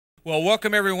Well,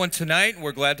 welcome everyone tonight.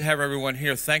 We're glad to have everyone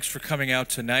here. Thanks for coming out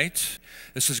tonight.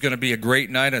 This is going to be a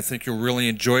great night. I think you'll really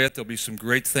enjoy it. There'll be some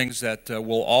great things that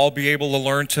we'll all be able to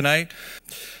learn tonight.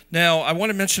 Now, I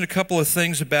want to mention a couple of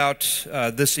things about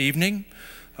this evening.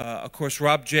 Of course,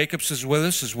 Rob Jacobs is with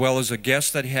us, as well as a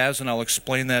guest that he has, and I'll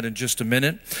explain that in just a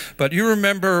minute. But you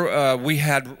remember we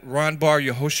had Ron Bar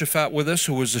Yehoshaphat with us,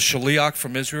 who was a shaliach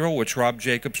from Israel, which Rob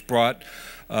Jacobs brought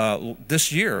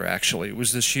this year, actually. It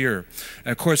was this year.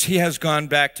 And of course, he has gone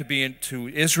back to be to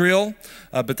Israel,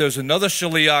 but there's another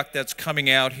shaliach that's coming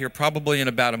out here probably in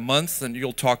about a month, and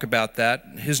you'll talk about that.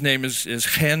 His name is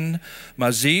Chen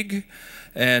Mazig,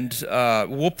 and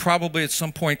we'll probably at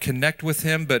some point connect with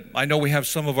him, but I know we have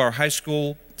some of our high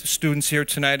school students here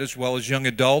tonight as well as young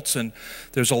adults, and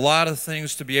there's a lot of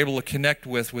things to be able to connect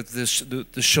with this the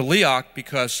shaliach,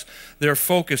 because their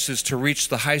focus is to reach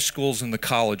the high schools and the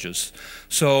colleges.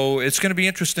 So it's going to be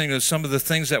interesting that some of the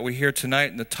things that we hear tonight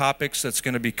and the topics that's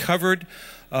going to be covered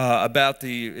about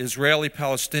the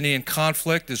Israeli-Palestinian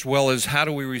conflict, as well as how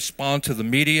do we respond to the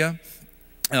media.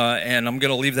 And I'm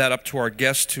going to leave that up to our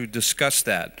guests to discuss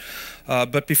that.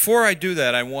 But before I do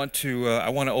that, I want to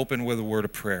open with a word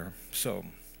of prayer. So,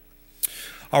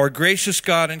 our gracious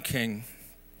God and King,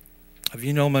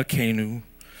 Avinu Malkeinu,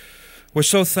 we're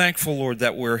so thankful, Lord,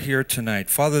 that we're here tonight.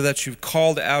 Father, that you've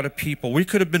called out a people. We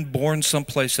could have been born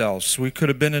someplace else. We could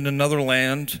have been in another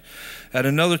land at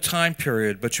another time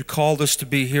period, but you called us to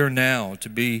be here now, to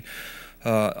be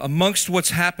amongst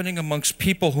what's happening, amongst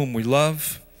people whom we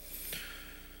love.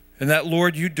 And that,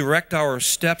 Lord, you direct our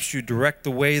steps, you direct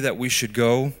the way that we should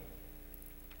go,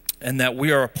 and that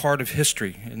we are a part of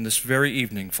history in this very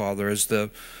evening, Father, as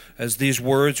these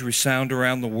words resound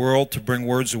around the world to bring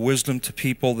words of wisdom to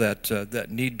people that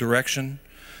need direction.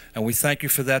 And we thank you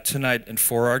for that tonight and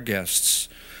for our guests.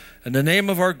 In the name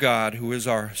of our God, who is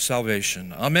our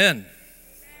salvation. Amen.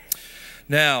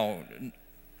 Now,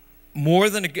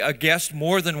 more than a guest,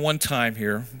 more than one time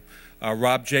here,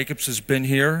 Rob Jacobs has been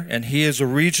here, and he is a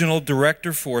regional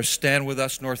director for Stand With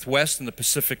Us Northwest in the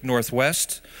Pacific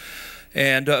Northwest.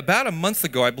 And about a month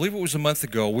ago, I believe it was a month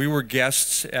ago, we were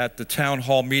guests at the town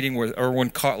hall meeting with Erwin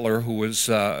Cutler, who was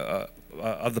of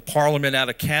the Parliament out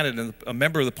of Canada, a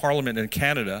member of the Parliament in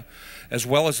Canada, as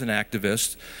well as an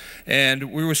activist.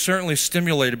 And we were certainly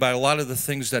stimulated by a lot of the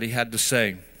things that he had to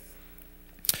say.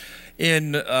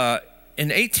 In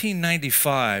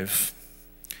 1895,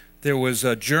 there was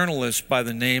a journalist by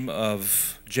the name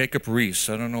of Jacob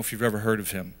Riis. I don't know if you've ever heard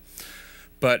of him.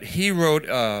 But he wrote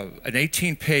an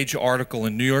 18-page article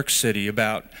in New York City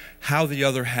about how the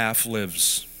other half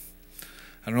lives.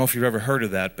 I don't know if you've ever heard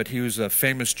of that, but he was a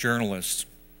famous journalist.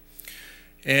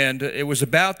 And it was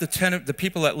about the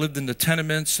people that lived in the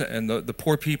tenements and the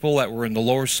poor people that were in the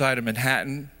lower side of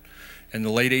Manhattan in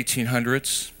the late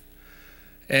 1800s.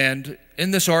 And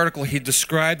in this article, he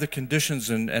described the conditions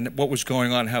and what was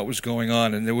going on, how it was going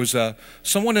on. And there was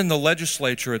someone in the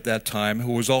legislature at that time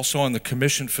who was also on the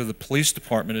commission for the police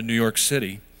department in New York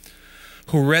City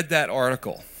who read that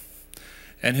article.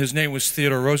 And his name was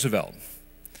Theodore Roosevelt.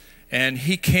 And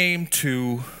he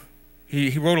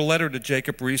wrote a letter to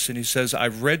Jacob Riis, and he says,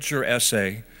 "I've read your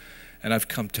essay, and I've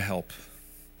come to help."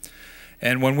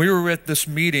 And when we were at this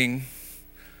meeting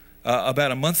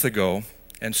about a month ago,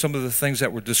 and some of the things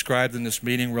that were described in this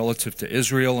meeting relative to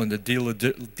Israel and the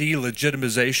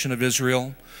delegitimization of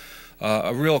Israel,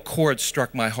 a real chord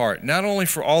struck my heart. Not only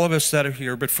for all of us that are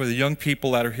here, but for the young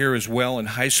people that are here as well in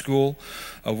high school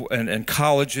and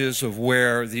colleges, of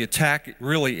where the attack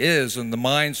really is in the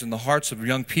minds and the hearts of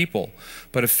young people,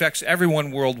 but affects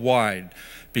everyone worldwide,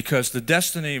 because the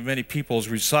destiny of many peoples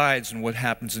resides in what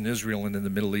happens in Israel and in the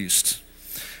Middle East.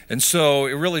 And so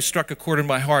it really struck a chord in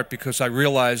my heart, because I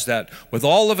realized that with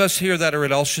all of us here that are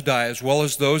at El Shaddai, as well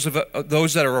as those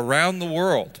that are around the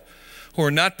world who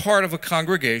are not part of a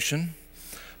congregation,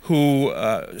 who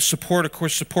support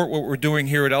what we're doing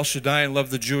here at El Shaddai and love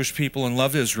the Jewish people and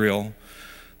love Israel,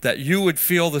 that you would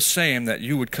feel the same, that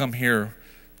you would come here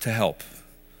to help.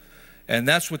 And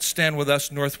that's what Stand With Us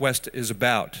Northwest is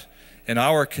about, and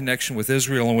our connection with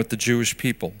Israel and with the Jewish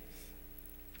people.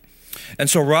 And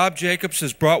so Rob Jacobs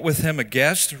has brought with him a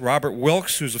guest, Robert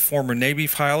Wilkes, who's a former Navy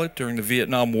pilot during the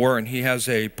Vietnam War, and he has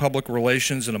a public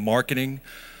relations and a marketing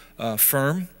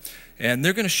firm. And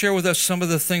they're going to share with us some of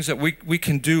the things that we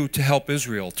can do to help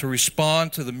Israel, to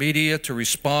respond to the media, to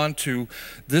respond to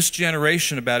this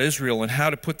generation about Israel and how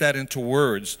to put that into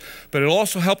words. But it'll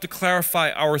also help to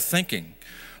clarify our thinking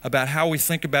about how we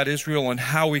think about Israel and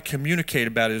how we communicate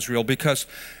about Israel, because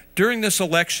during this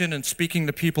election and speaking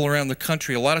to people around the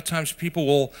country, a lot of times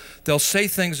they'll say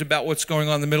things about what's going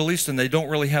on in the Middle East, and they don't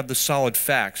really have the solid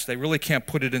facts. They really can't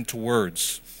put it into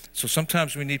words. So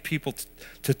sometimes we need people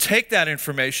to take that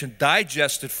information,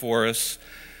 digest it for us,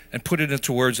 and put it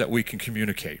into words that we can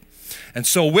communicate. And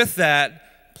so with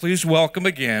that, please welcome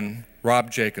again Rob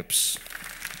Jacobs.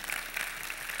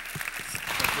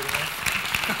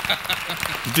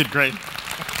 You did great.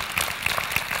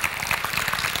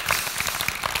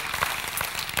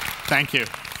 Thank you.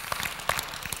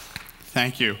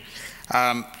 Thank you.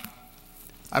 I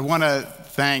want to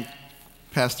thank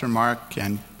Pastor Mark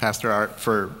and Pastor Art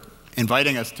for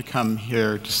inviting us to come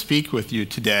here to speak with you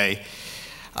today.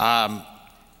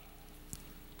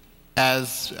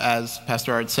 As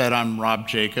Pastor Art said, I'm Rob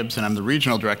Jacobs, and I'm the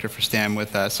regional director for Stand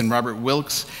With Us. And Robert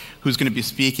Wilkes, who's going to be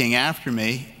speaking after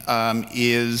me,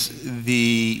 is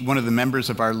one of the members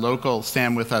of our local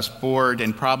Stand With Us board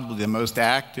and probably the most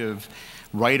active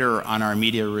writer on our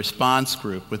media response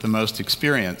group with the most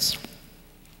experience.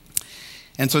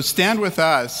 And so Stand With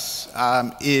Us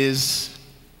is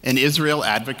an Israel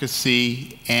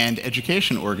advocacy and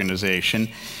education organization.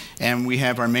 And we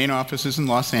have our main offices in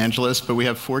Los Angeles, but we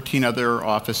have 14 other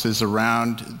offices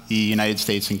around the United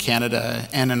States and Canada,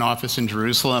 and an office in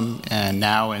Jerusalem, and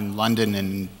now in London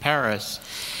and Paris.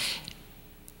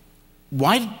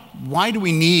 Why do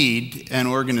we need an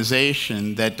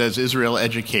organization that does Israel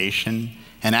education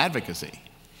and advocacy?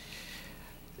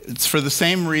 It's for the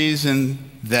same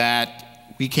reason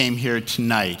that we came here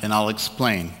tonight, and I'll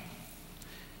explain.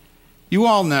 You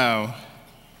all know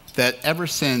that ever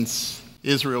since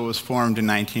Israel was formed in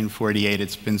 1948,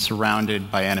 it's been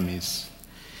surrounded by enemies.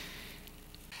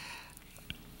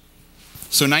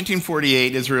 So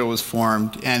 1948, Israel was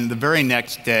formed, and the very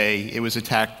next day, it was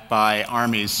attacked by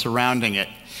armies surrounding it,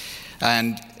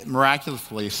 and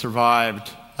miraculously survived,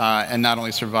 and not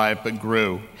only survived, but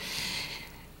grew.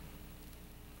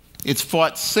 It's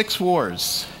fought 6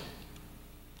 wars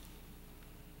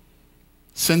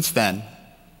since then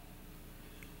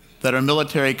that are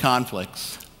military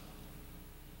conflicts.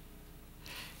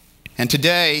 And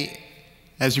today,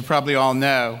 as you probably all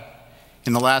know,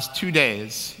 in the last 2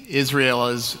 days, Israel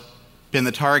has been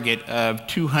the target of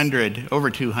over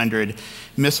 200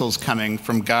 missiles coming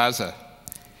from Gaza.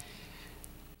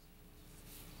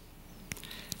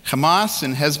 Hamas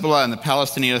and Hezbollah and the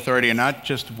Palestinian Authority are not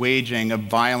just waging a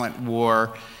violent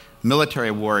war,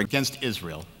 military war against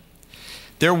Israel.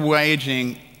 They're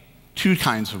waging 2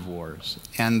 kinds of wars.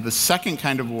 And the second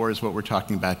kind of war is what we're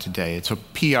talking about today. It's a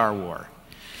PR war.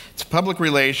 It's a public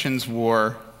relations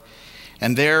war,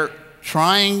 and they're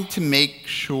trying to make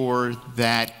sure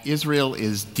that Israel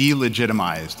is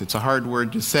delegitimized. It's a hard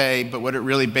word to say, but what it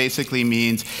really basically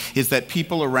means is that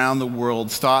people around the world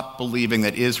stop believing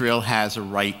that Israel has a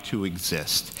right to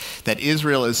exist, that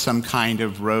Israel is some kind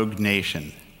of rogue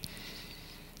nation.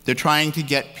 They're trying to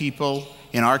get people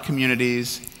in our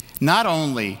communities not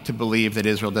only to believe that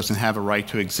Israel doesn't have a right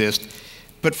to exist,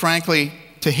 but frankly,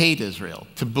 to hate Israel,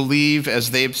 to believe,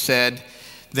 as they've said,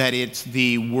 that it's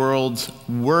the world's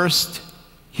worst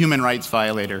human rights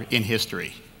violator in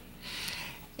history.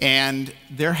 And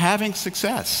they're having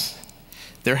success.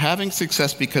 They're having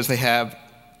success because they have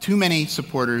too many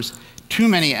supporters, too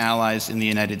many allies in the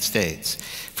United States.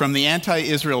 From the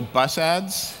anti-Israel bus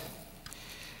ads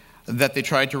that they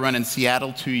tried to run in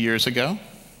Seattle 2 years ago.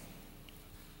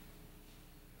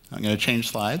 I'm going to change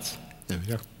slides. There we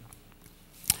go.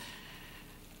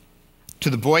 To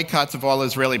the boycotts of all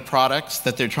Israeli products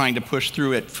that they're trying to push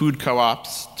through at food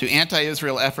co-ops, to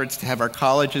anti-Israel efforts to have our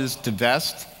colleges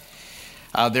divest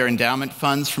their endowment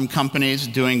funds from companies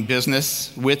doing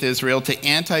business with Israel, to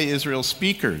anti-Israel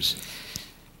speakers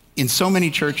in so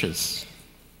many churches,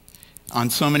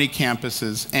 on so many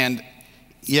campuses, and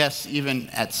yes, even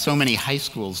at so many high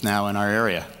schools now in our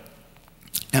area.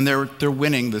 And they're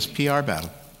winning this PR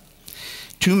battle.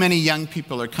 Too many young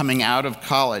people are coming out of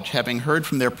college having heard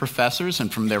from their professors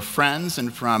and from their friends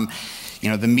and from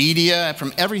the media,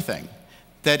 from everything,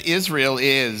 that Israel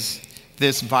is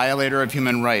this violator of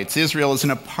human rights. Israel is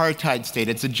an apartheid state.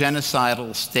 It's a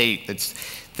genocidal state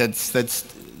that's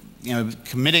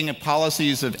committing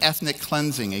policies of ethnic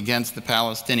cleansing against the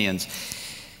Palestinians.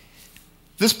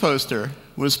 This poster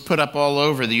was put up all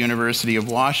over the University of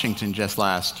Washington just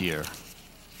last year.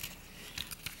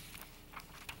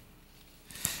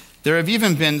 There have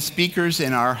even been speakers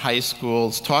in our high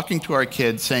schools talking to our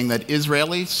kids saying that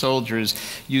Israeli soldiers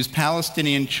use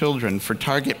Palestinian children for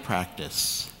target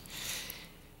practice,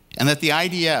 and that the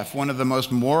IDF, one of the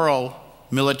most moral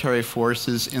military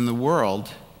forces in the world,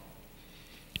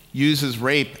 uses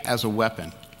rape as a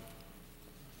weapon.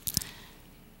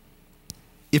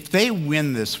 If they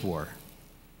win this war,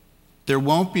 there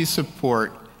won't be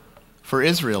support for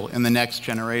Israel in the next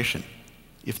generation.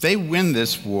 If they win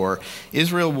this war,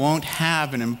 Israel won't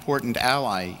have an important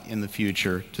ally in the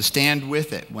future to stand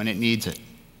with it when it needs it.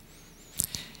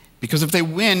 Because if they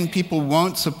win, people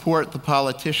won't support the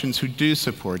politicians who do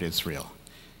support Israel.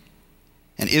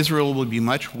 And Israel will be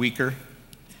much weaker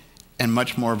and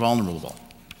much more vulnerable.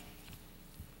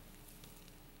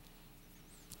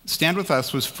 Stand With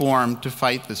Us was formed to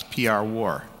fight this PR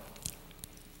war.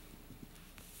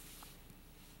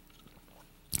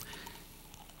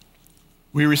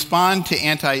 We respond to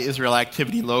anti-Israel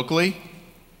activity locally.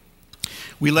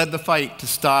 We led the fight to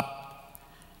stop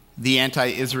the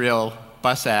anti-Israel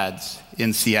bus ads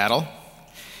in Seattle.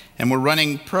 And we're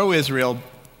running pro-Israel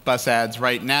bus ads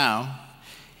right now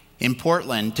in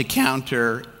Portland to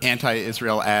counter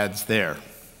anti-Israel ads there.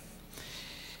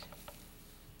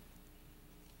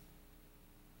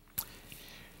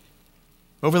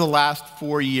 Over the last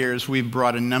 4 years, we've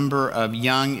brought a number of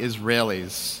young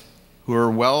Israelis who are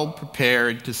well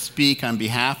prepared to speak on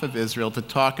behalf of Israel, to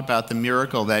talk about the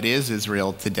miracle that is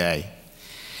Israel today.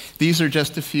 These are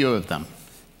just a few of them.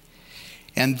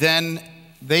 And then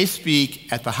they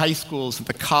speak at the high schools, at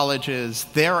the colleges.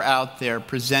 They're out there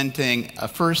presenting a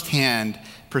firsthand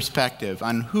perspective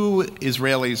on who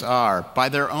Israelis are by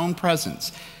their own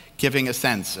presence, giving a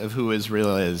sense of who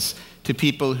Israel is to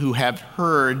people who have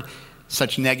heard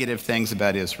such negative things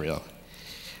about Israel.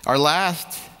 Our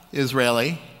last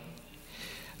Israeli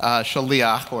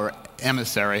shaliach, or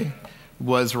emissary,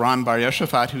 was Ron Bar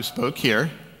Yoshafat, who spoke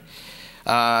here.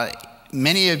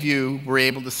 Many of you were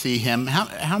able to see him.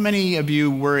 How many of you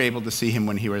were able to see him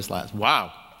when he was last?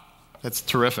 Wow, that's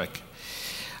terrific.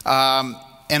 And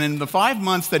in the 5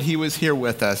 months that he was here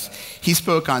with us, he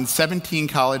spoke on 17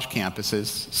 college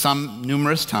campuses, some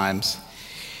numerous times,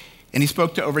 and he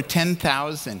spoke to over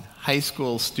 10,000 high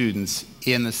school students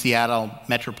in the Seattle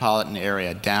metropolitan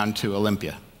area down to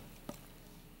Olympia.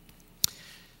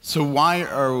 So why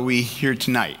are we here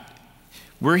tonight?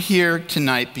 We're here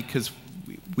tonight because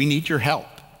we need your help.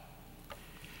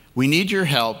 We need your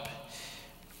help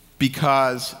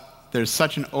because there's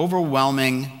such an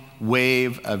overwhelming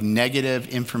wave of negative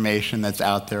information that's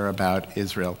out there about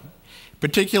Israel,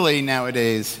 particularly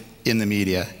nowadays in the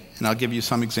media. And I'll give you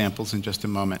some examples in just a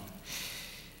moment.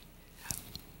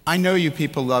 I know you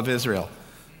people love Israel.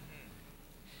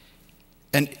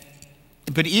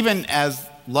 But even as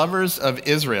lovers of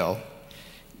Israel,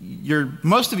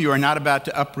 most of you are not about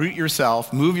to uproot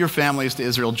yourself, move your families to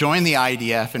Israel, join the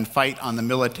IDF, and fight on the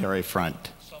military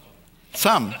front.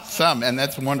 Some, and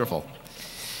that's wonderful.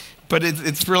 But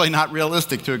it's really not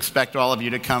realistic to expect all of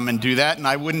you to come and do that, and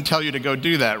I wouldn't tell you to go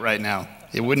do that right now.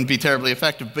 It wouldn't be terribly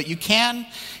effective. But you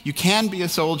can be a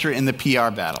soldier in the PR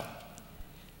battle.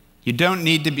 You don't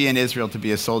need to be in Israel to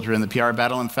be a soldier in the PR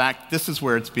battle. In fact, this is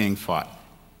where it's being fought.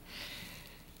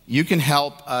 You can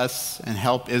help us and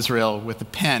help Israel with the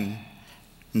pen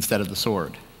instead of the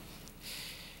sword.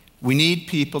 We need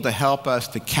people to help us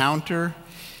to counter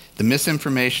the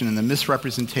misinformation and the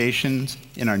misrepresentations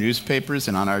in our newspapers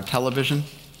and on our television.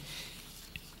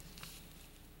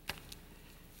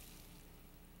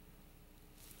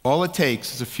 All it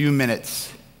takes is a few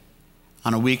minutes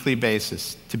on a weekly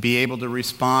basis to be able to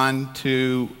respond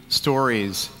to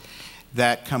stories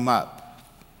that come up,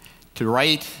 to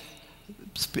write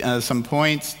some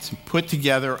points, to put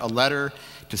together a letter,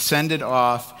 to send it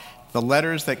off. The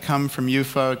letters that come from you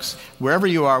folks, wherever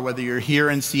you are, whether you're here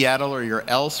in Seattle or you're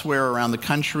elsewhere around the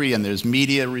country and there's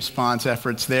media response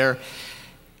efforts there,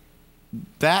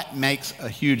 that makes a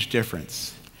huge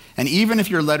difference. And even if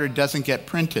your letter doesn't get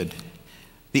printed,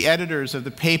 the editors of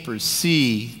the papers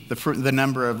see the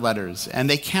number of letters, and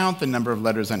they count the number of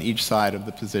letters on each side of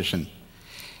the position.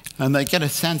 And they get a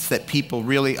sense that people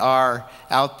really are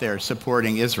out there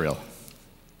supporting Israel.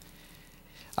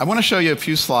 I want to show you a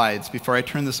few slides before I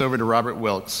turn this over to Robert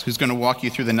Wilkes, who's going to walk you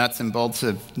through the nuts and bolts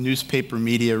of newspaper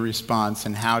media response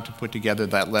and how to put together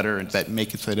that letter that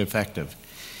makes it effective.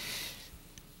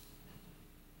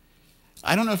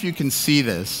 I don't know if you can see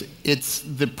this. It's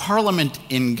the parliament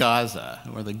in Gaza,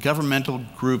 or the governmental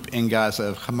group in Gaza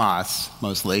of Hamas,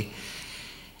 mostly.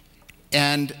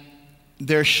 And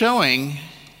they're showing,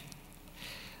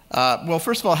 well,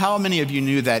 first of all, how many of you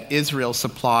knew that Israel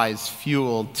supplies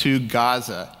fuel to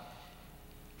Gaza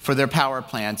for their power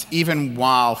plants, even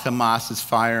while Hamas is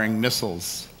firing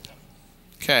missiles?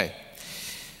 Okay.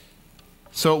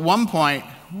 So at one point,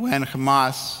 when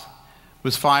Hamas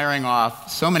was firing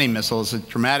off so many missiles, a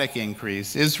dramatic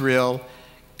increase, Israel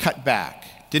cut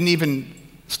back. Didn't even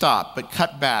stop, but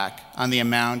cut back on the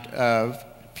amount of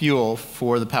fuel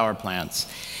for the power plants.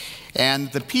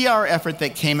 And the PR effort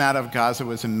that came out of Gaza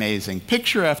was amazing.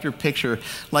 Picture after picture,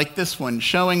 like this one,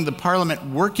 showing the parliament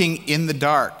working in the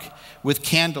dark with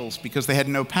candles because they had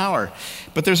no power.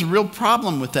 But there's a real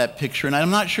problem with that picture, and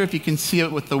I'm not sure if you can see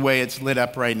it with the way it's lit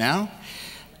up right now.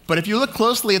 But if you look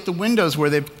closely at the windows where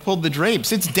they've pulled the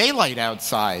drapes, it's daylight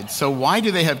outside. So why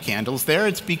do they have candles there?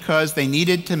 It's because they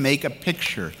needed to make a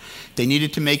picture. They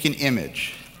needed to make an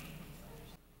image.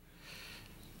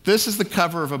 This is the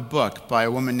cover of a book by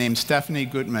a woman named Stephanie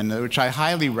Gutman, which I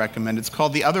highly recommend. It's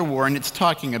called The Other War, and it's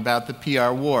talking about the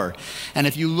PR war. And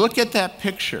if you look at that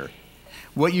picture,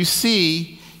 what you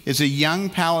see is a young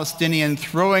Palestinian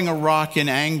throwing a rock in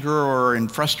anger or in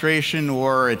frustration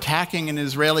or attacking an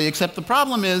Israeli, except the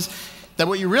problem is that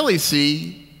what you really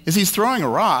see is he's throwing a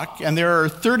rock, and there are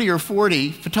 30 or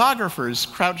 40 photographers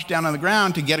crouched down on the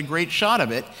ground to get a great shot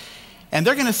of it, and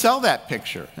they're going to sell that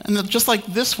picture, and just like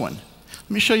this one.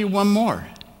 Let me show you one more.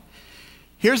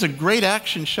 Here's a great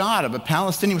action shot of a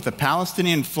Palestinian with a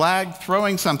Palestinian flag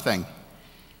throwing something.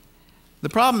 The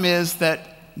problem is that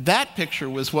that picture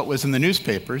was what was in the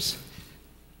newspapers.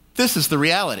 This is the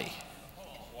reality.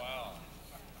 Wow.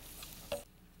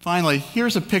 Finally,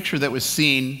 here's a picture that was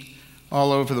seen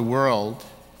all over the world,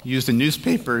 used in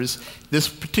newspapers. This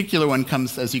particular one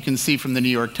comes, as you can see, from the New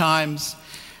York Times.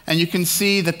 And you can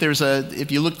see that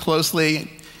if you look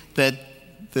closely, that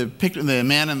the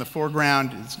man in the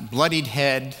foreground, his bloodied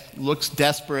head, looks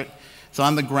desperate, is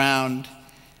on the ground,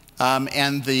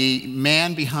 and the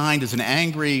man behind is an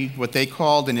angry, what they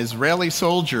called an Israeli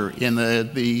soldier in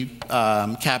the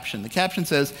caption. The caption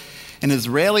says, an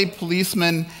Israeli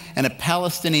policeman and a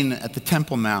Palestinian at the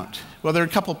Temple Mount. Well, there are a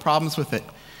couple problems with it.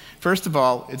 First of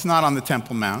all, it's not on the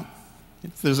Temple Mount.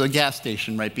 There's a gas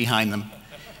station right behind them.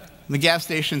 And the gas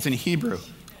station's in Hebrew.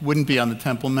 Wouldn't be on the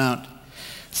Temple Mount.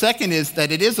 Second is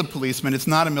that it is a policeman. It's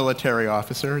not a military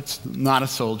officer. It's not a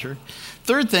soldier.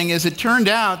 Third thing is it turned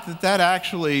out that that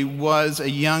actually was a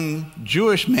young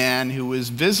Jewish man who was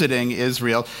visiting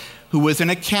Israel, who was in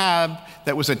a cab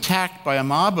that was attacked by a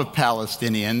mob of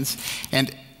Palestinians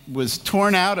and was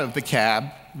torn out of the cab,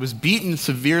 was beaten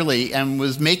severely, and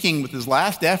was making, with his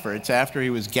last efforts, after he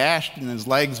was gashed in his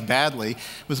legs badly,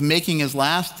 was making his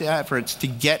last efforts to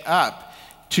get up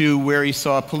to where he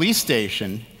saw a police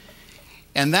station.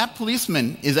 And that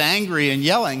policeman is angry and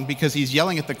yelling because he's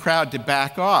yelling at the crowd to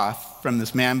back off from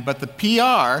this man. But the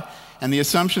PR and the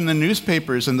assumption in the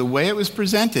newspapers and the way it was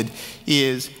presented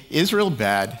is Israel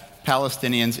bad,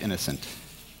 Palestinians innocent.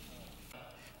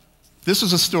 This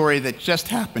was a story that just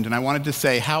happened, and I wanted to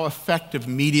say how effective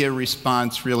media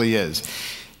response really is.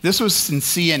 This was in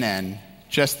CNN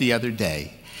just the other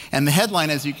day. And the headline,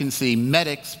 as you can see,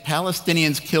 medics,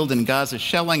 Palestinians killed in Gaza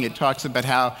shelling. It talks about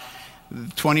how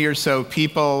 20 or so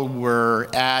people were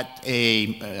at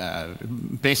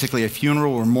basically a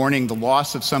funeral, were mourning the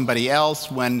loss of somebody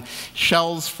else when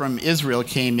shells from Israel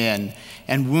came in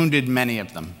and wounded many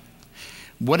of them.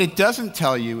 What it doesn't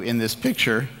tell you in this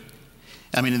picture,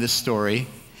 in this story,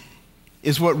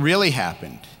 is what really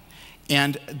happened.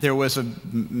 And there was a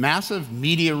massive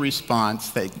media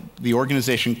response that the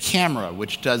organization Camera,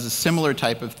 which does a similar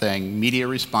type of thing, media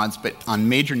response, but on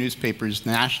major newspapers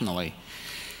nationally.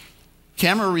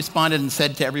 Camera responded and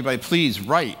said to everybody, please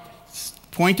write,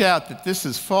 point out that this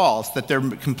is false, that they're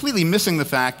completely missing the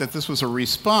fact that this was a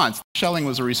response. Shelling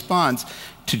was a response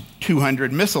to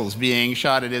 200 missiles being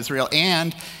shot at Israel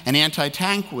and an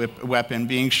anti-tank weapon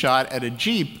being shot at a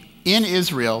Jeep in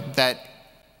Israel that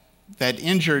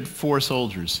injured 4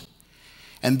 soldiers.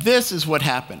 And this is what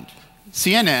happened.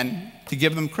 CNN, to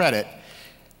give them credit,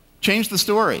 changed the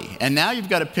story. And now you've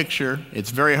got a picture, it's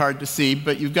very hard to see,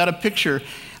 but you've got a picture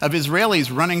of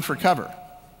Israelis running for cover.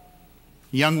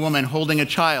 A young woman holding a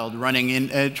child running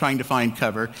in, trying to find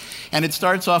cover. And it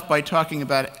starts off by talking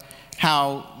about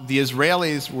how the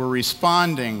Israelis were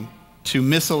responding to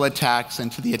missile attacks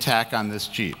and to the attack on this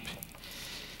Jeep.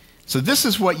 So this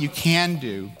is what you can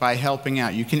do by helping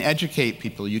out. You can educate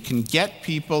people. You can get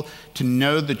people to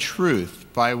know the truth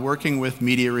by working with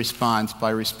media response, by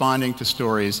responding to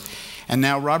stories. And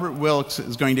now Robert Wilkes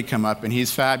is going to come up, and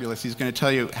he's fabulous. He's going to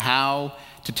tell you how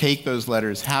to take those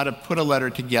letters, how to put a letter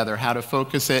together, how to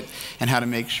focus it, and how to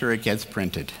make sure it gets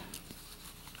printed.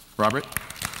 Robert?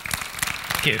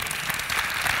 Thank you.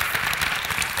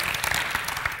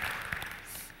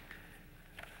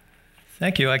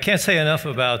 Thank you. I can't say enough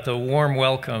about the warm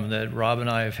welcome that Rob and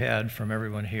I have had from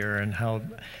everyone here, and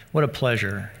what a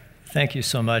pleasure. Thank you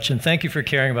so much, and thank you for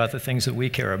caring about the things that we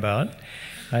care about.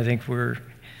 I think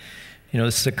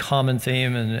this is a common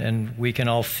theme, and we can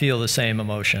all feel the same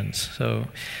emotions. So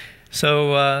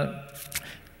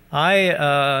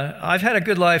I've had a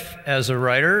good life as a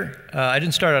writer. I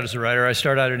didn't start out as a writer. I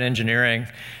started out in engineering.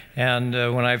 And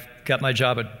when I got my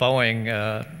job at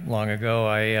Boeing long ago,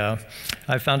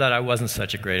 I found out I wasn't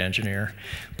such a great engineer.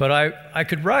 But I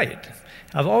could write.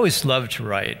 I've always loved to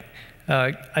write.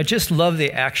 I just love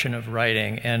the action of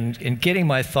writing and getting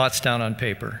my thoughts down on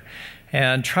paper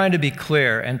and trying to be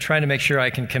clear and trying to make sure I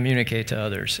can communicate to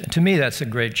others. And to me, that's a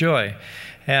great joy.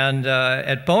 And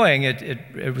at Boeing,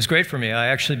 it was great for me. I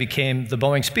actually became the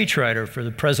Boeing speechwriter for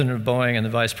the president of Boeing and the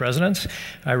vice presidents.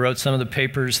 I wrote some of the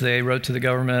papers they wrote to the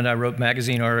government. I wrote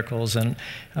magazine articles, and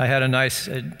I had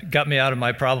it got me out of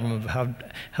my problem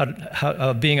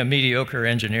of being a mediocre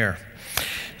engineer.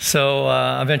 So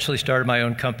I eventually started my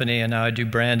own company, and now I do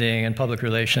branding and public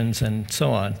relations and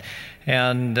so on.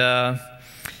 And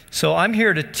so I'm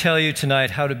here to tell you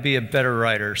tonight how to be a better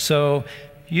writer. So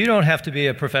you don't have to be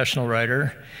a professional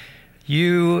writer.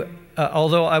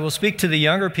 Although I will speak to the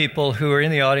younger people who are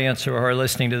in the audience or are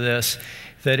listening to this,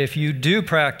 that if you do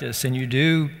practice and you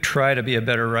do try to be a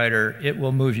better writer, it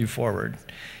will move you forward.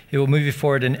 It will move you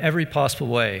forward in every possible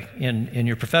way, in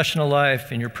your professional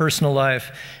life, in your personal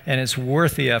life, and it's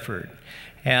worth the effort.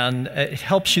 And it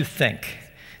helps you think.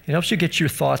 It helps you get your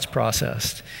thoughts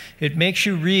processed. It makes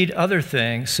you read other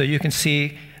things so you can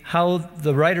see how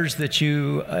the writers that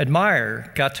you admire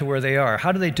got to where they are.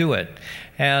 How do they do it?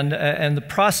 And the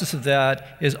process of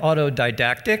that is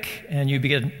autodidactic, and you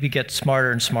get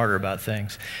smarter and smarter about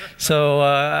things. So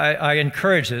I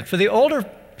encourage it. For the older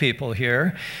people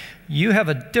here, you have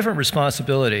a different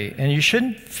responsibility, and you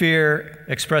shouldn't fear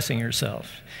expressing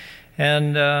yourself.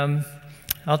 And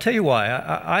I'll tell you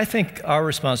why. I think our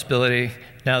responsibility,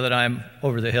 now that I'm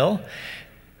over the hill,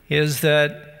 is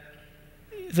that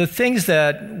the things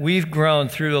that we've grown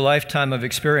through a lifetime of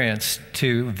experience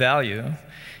to value,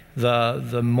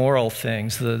 the moral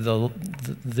things,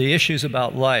 the issues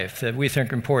about life that we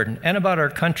think are important, and about our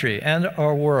country and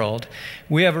our world,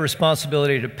 we have a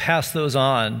responsibility to pass those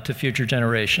on to future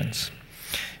generations,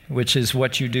 which is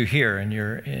what you do here in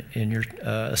your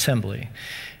assembly.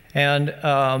 And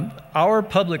our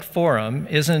public forum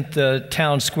isn't the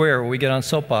town square where we get on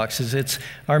soapboxes, it's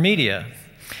our media.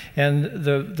 And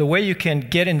the way you can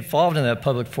get involved in that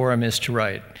public forum is to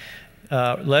write.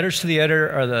 Letters to the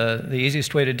editor are the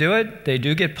easiest way to do it. They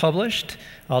do get published.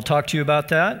 I'll talk to you about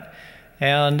that.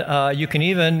 And you can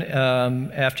even,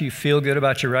 after you feel good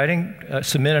about your writing,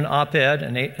 submit an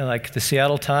op-ed, like the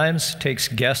Seattle Times takes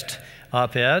guest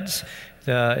op-eds.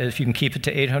 If you can keep it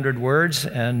to 800 words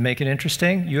and make it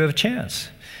interesting, you have a chance.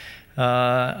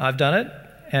 I've done it,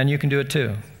 and you can do it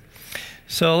too.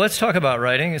 So let's talk about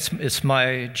writing. It's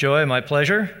my joy, my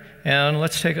pleasure, and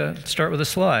let's start with a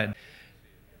slide.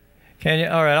 Can you?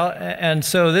 All right. And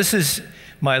so this is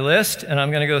my list, and I'm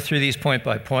going to go through these point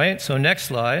by point. So next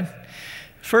slide.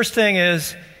 First thing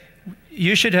is,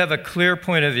 you should have a clear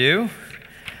point of view,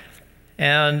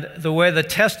 and the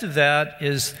test of that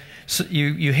is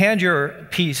you hand your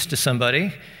piece to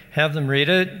somebody, have them read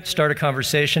it, start a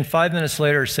conversation. 5 minutes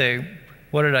later, say,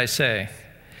 "What did I say?"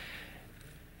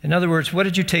 In other words, what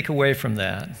did you take away from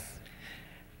that?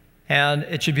 And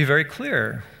it should be very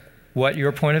clear what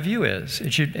your point of view is.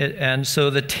 And so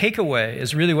the takeaway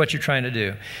is really what you're trying to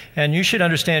do. And you should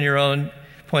understand your own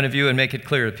point of view and make it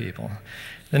clear to people.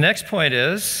 The next point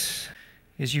is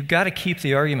you've got to keep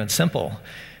the argument simple.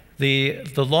 The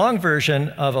long version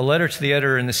of a letter to the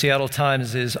editor in the Seattle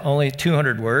Times is only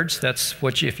 200 words. That's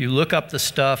if you look up the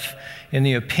stuff in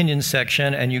the opinion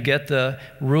section and you get the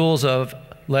rules of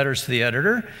letters to the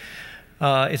editor,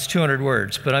 it's 200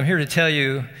 words. But I'm here to tell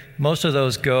you most of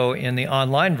those go in the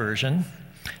online version,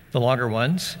 the longer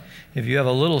ones. If you have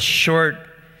a little short,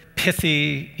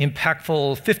 pithy,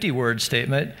 impactful 50-word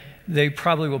statement, they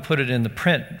probably will put it in the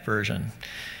print version.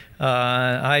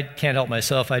 I can't help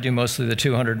myself. I do mostly the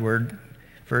 200-word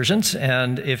versions.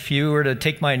 And if you were to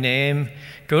take my name,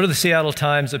 go to the Seattle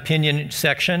Times opinion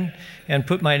section and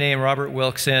put my name, Robert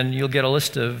Wilkes, in, you'll get a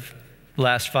list of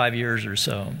last 5 years or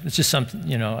so. It's just something,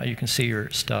 you can see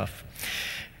your stuff.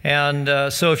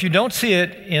 And so if you don't see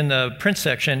it in the print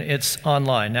section, it's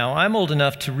online. Now, I'm old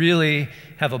enough to really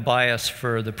have a bias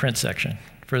for the print section,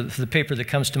 for the paper that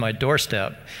comes to my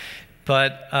doorstep.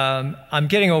 But I'm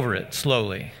getting over it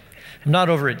slowly. I'm not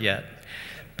over it yet.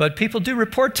 But people do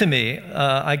report to me.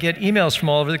 I get emails from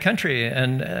all over the country,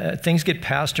 and things get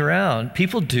passed around.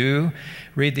 People do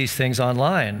read these things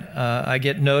online. I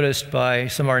get noticed by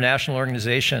some of our national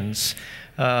organizations.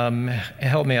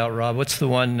 Help me out, Rob. What's the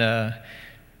one?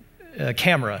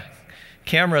 Camera.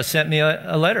 Camera sent me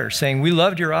a letter saying, "We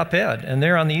loved your op-ed," and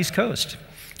they're on the East Coast,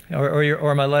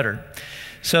 or my letter.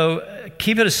 So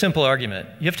keep it a simple argument.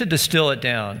 You have to distill it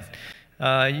down.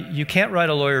 You can't write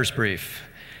a lawyer's brief.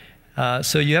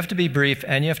 So you have to be brief,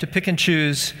 and you have to pick and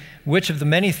choose which of the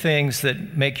many things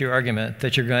that make your argument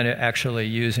that you're going to actually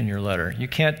use in your letter. You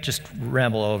can't just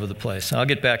ramble all over the place. I'll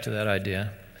get back to that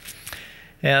idea.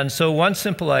 And so one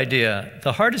simple idea.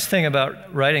 The hardest thing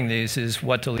about writing these is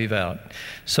what to leave out.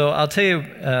 So I'll tell you,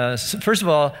 first of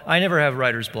all, I never have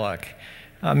writer's block.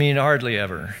 I mean, hardly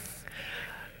ever.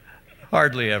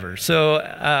 Hardly ever. So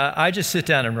I just sit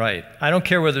down and write. I don't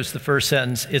care whether it's the first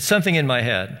sentence. It's something in my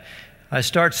head. I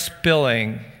start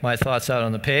spilling my thoughts out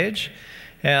on the page,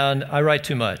 and I write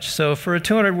too much. So for a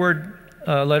 200-word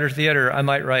letter to the editor, I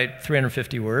might write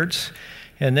 350 words,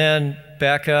 and then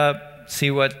back up,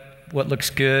 see what looks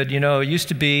good. You know, it used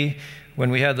to be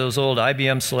when we had those old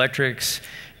IBM Selectrics,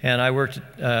 and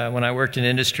when I worked in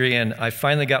industry, and I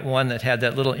finally got one that had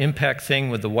that little impact thing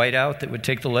with the whiteout that would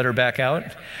take the letter back out.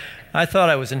 I thought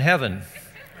I was in heaven.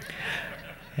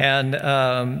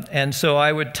 And so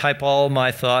I would type all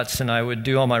my thoughts, and I would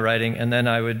do all my writing, and then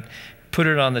I would put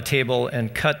it on the table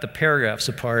and cut the paragraphs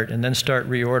apart and then start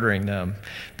reordering them,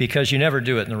 because you never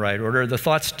do it in the right order. The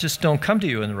thoughts just don't come to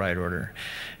you in the right order.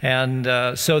 And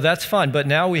so that's fun. But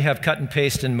now we have cut and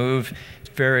paste and move. It's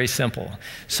very simple.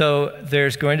 So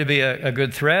there's going to be a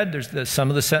good thread. Some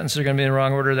of the sentences are going to be in the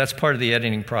wrong order. That's part of the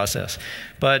editing process.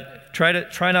 But try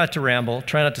not to ramble.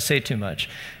 Try not to say too much.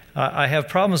 I have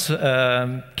problems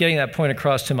getting that point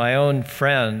across to my own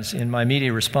friends in my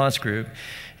media response group.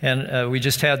 And we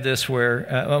just had this where,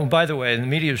 oh, by the way, in the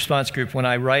media response group, when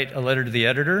I write a letter to the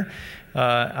editor,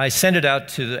 I send it out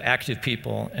to the active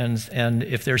people. And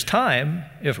if there's time,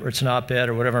 if it's an op-ed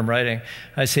or whatever I'm writing,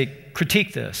 I say,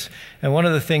 critique this. And one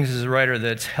of the things as a writer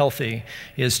that's healthy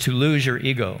is to lose your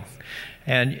ego.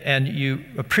 And you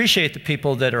appreciate the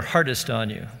people that are hardest on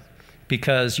you,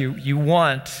 because you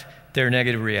want their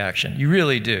negative reaction. You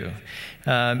really do.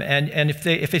 And if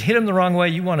it hit them the wrong way,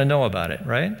 you want to know about it,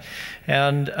 right?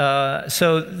 And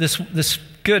so this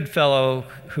good fellow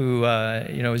who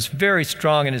is very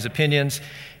strong in his opinions,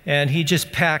 and he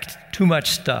just packed too much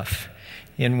stuff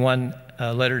in one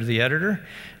letter to the editor.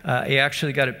 He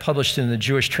actually got it published in the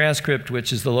Jewish Transcript,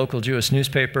 which is the local Jewish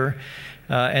newspaper.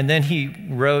 And then he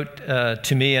wrote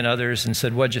to me and others and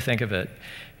said, "What'd you think of it?"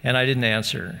 And I didn't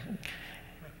answer.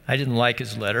 I didn't like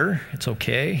his letter. It's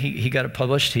okay. He got it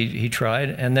published. He tried.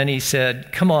 And then he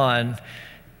said, "Come on,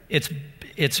 it's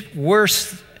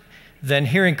worse than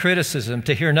hearing criticism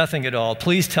to hear nothing at all.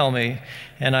 Please tell me."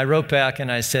 And I wrote back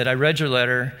and I said, "I read your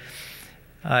letter.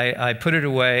 I put it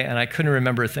away, and I couldn't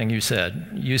remember a thing you said.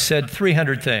 You said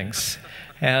 300 things.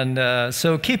 And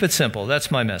so keep it simple."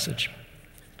 That's my message.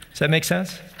 Does that make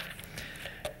sense?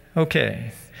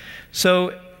 Okay.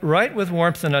 So write with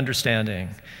warmth and understanding.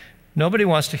 Nobody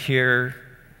wants to hear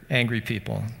angry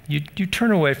people. You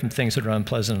turn away from things that are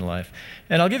unpleasant in life.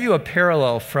 And I'll give you a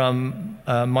parallel from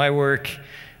my work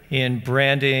in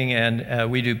branding,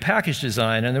 and we do package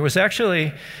design. And there was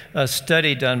actually a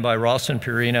study done by Ralston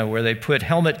Purina where they put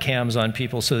helmet cams on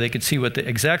people so they could see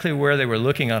exactly where they were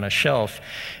looking on a shelf.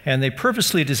 And they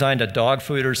purposely designed a dog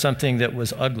food or something that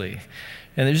was ugly.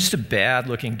 And it was just a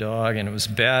bad-looking dog, and it was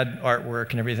bad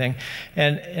artwork and everything.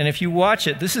 And if you watch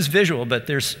it, this is visual, but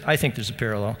I think there's a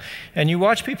parallel. And you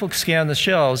watch people scan the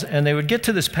shelves, and they would get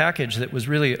to this package that was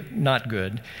really not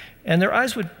good, and their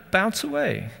eyes would bounce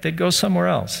away. They'd go somewhere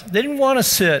else. They didn't want to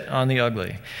sit on the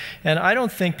ugly. And I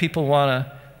don't think people want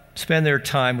to spend their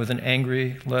time with an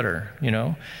angry letter,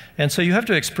 And so you have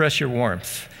to express your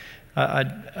warmth.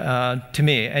 To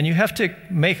me. And you have to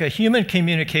make a human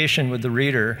communication with the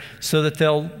reader so that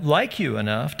they'll like you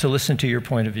enough to listen to your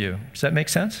point of view. Does that make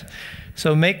sense?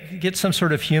 So get some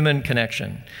sort of human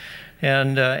connection.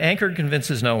 And anchored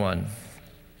convinces no one.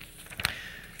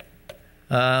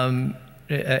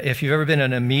 If you've ever been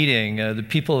in a meeting, the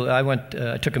people,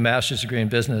 I took a master's degree in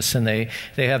business, and they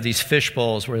have these fish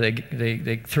bowls where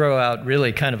they throw out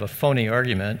really kind of a phony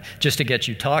argument just to get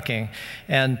you talking,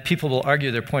 and people will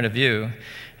argue their point of view.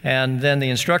 And then the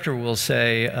instructor will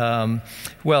say,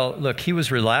 well, look, he was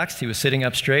relaxed, he was sitting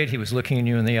up straight, he was looking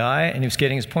you in the eye, and he was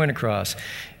getting his point across.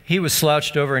 He was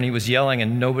slouched over and he was yelling,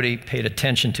 and nobody paid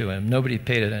attention to him. Nobody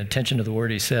paid attention to the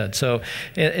word he said. So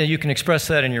you can express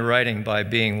that in your writing by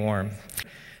being warm.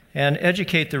 And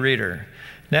educate the reader.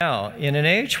 Now, in an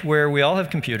age where we all have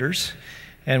computers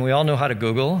and we all know how to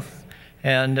Google,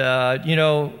 and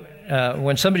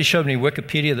when somebody showed me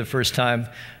Wikipedia the first time,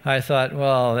 I thought,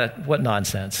 well, what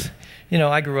nonsense.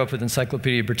 I grew up with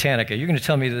Encyclopedia Britannica. You're going to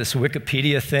tell me this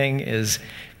Wikipedia thing is,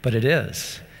 but it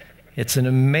is. It's an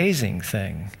amazing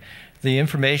thing. The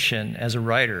information as a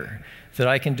writer that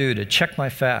I can do to check my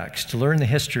facts, to learn the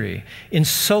history in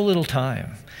so little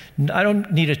time. I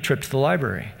don't need a trip to the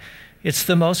library. It's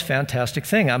the most fantastic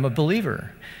thing. I'm a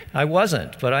believer. I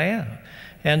wasn't, but I am.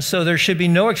 And so there should be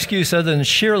no excuse other than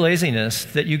sheer laziness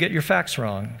that you get your facts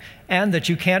wrong and that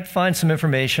you can't find some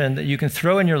information that you can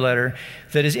throw in your letter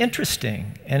that is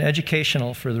interesting and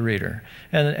educational for the reader.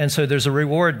 And so there's a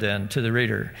reward then to the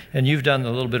reader. And you've done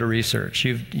a little bit of research.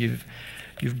 You've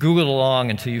Googled along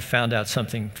until you found out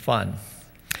something fun.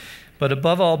 But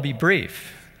above all, be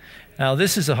brief. Now,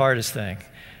 this is the hardest thing.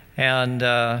 And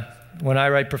when I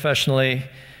write professionally,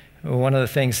 one of the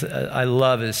things that I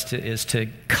love is to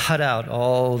cut out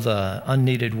all the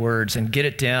unneeded words and get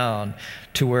it down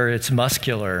to where it's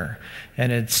muscular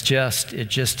and it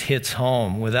just hits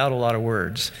home without a lot of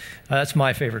words. That's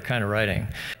my favorite kind of writing.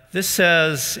 This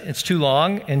says, it's too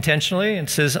long intentionally. It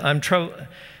says, I'm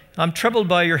troubled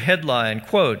by your headline,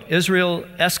 quote, Israel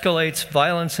escalates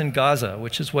violence in Gaza,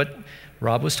 which is what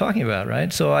Rob was talking about,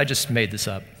 right? So I just made this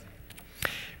up.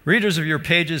 Readers of your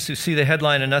pages who see the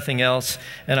headline and nothing else,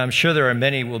 and I'm sure there are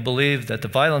many, will believe that the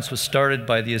violence was started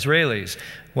by the Israelis,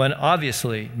 when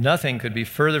obviously nothing could be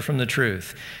further from the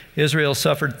truth. Israel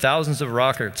suffered thousands of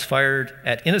rockets fired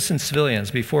at innocent civilians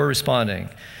before responding.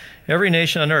 Every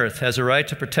nation on earth has a right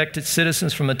to protect its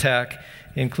citizens from attack,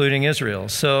 including Israel.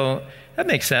 So that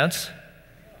makes sense.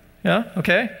 Yeah,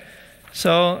 okay.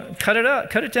 So cut it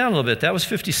out, cut it down a little bit. That was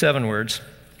 57 words.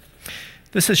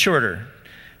 This is shorter.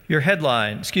 Your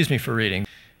headline, excuse me for reading.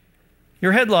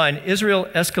 Your headline, Israel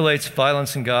escalates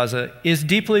violence in Gaza, is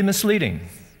deeply misleading.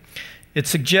 It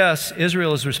suggests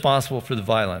Israel is responsible for the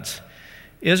violence.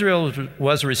 Israel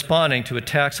was responding to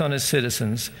attacks on its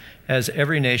citizens, as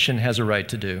every nation has a right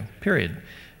to do, period.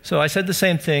 So I said the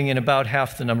same thing in about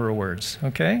half the number of words,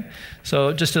 okay?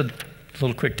 So just a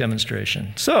little quick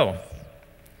demonstration. So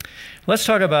let's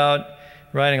talk about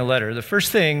writing a letter. The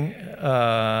first thing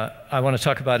I want to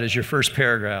talk about is your first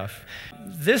paragraph.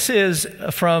 This is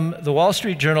from the Wall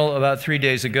Street Journal about 3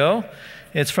 days ago.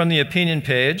 It's from the opinion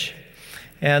page.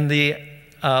 And the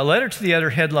letter to the editor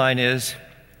headline is,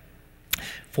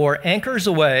 For anchors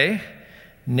away,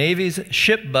 Navy's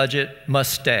ship budget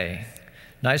must stay.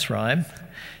 Nice rhyme.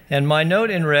 And my note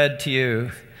in red to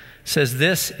you says,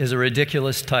 this is a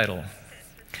ridiculous title.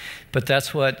 But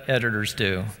that's what editors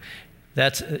do.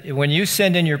 That's, when you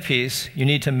send in your piece, you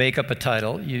need to make up a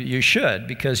title. You should,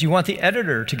 because you want the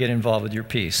editor to get involved with your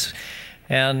piece.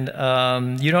 And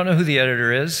you don't know who the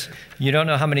editor is. You don't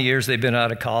know how many years they've been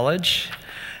out of college.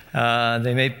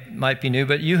 They might be new,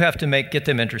 but you have to get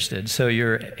them interested. So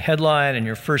your headline and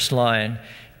your first line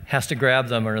has to grab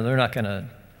them, or they're not going to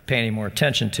pay any more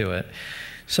attention to it.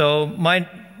 So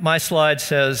my slide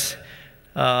says,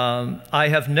 I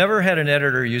have never had an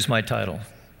editor use my title.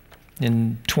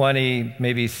 In 20,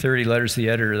 maybe 30 letters to the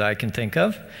editor that I can think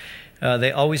of.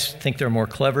 They always think they're more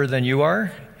clever than you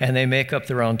are, and they make up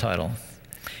their own title.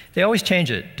 They always change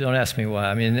it. Don't ask me why.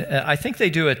 I mean, I think they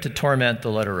do it to torment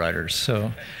the letter writers.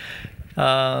 So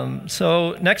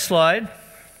next slide.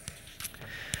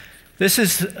 This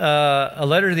is a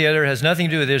letter to the editor. It has nothing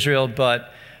to do with Israel,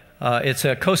 but it's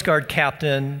a Coast Guard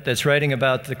captain that's writing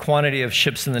about the quantity of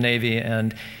ships in the Navy,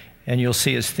 and you'll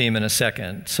see his theme in a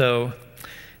second. So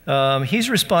he's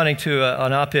responding to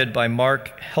an op-ed by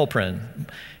Mark Helprin.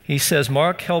 He says,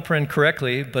 Mark Helprin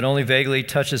correctly, but only vaguely,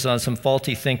 touches on some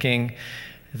faulty thinking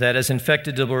that has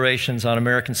infected deliberations on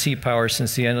American sea power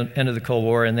since the end of the Cold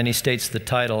War. And then he states the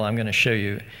title I'm going to show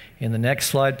you in the next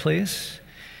slide, please.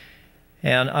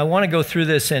 And I want to go through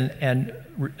this and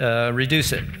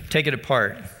reduce it, take it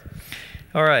apart.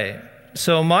 All right.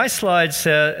 So my slide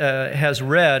has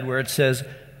red where it says,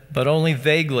 but only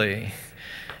vaguely.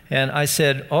 And I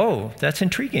said, oh, that's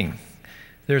intriguing.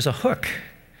 There's a hook.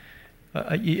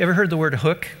 You ever heard the word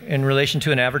hook in relation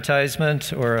to an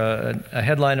advertisement or a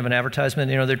headline of an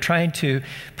advertisement? You know, they're trying to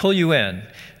pull you in.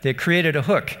 They created a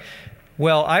hook.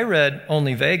 Well, I read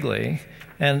only vaguely,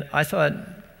 and I thought,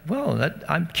 well,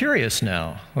 I'm curious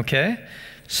now, okay?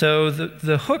 So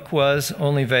the hook was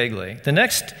only vaguely. Then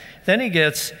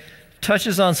he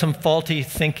touches on some faulty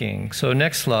thinking. So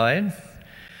next slide.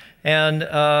 And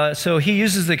so he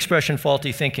uses the expression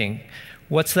faulty thinking.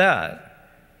 What's that?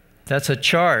 That's a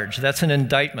charge. That's an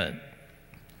indictment.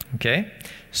 Okay?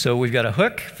 So we've got a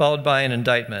hook followed by an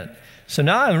indictment. So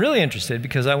now I'm really interested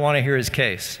because I want to hear his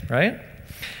case, right?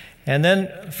 And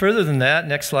then further than that,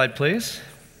 next slide, please.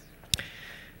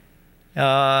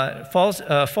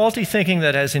 Faulty thinking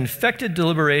that has infected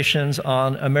deliberations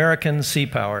on American sea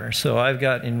power. So I've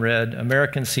got in red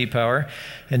American sea power.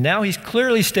 And now he's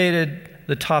clearly stated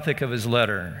the topic of his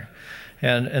letter.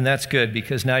 And that's good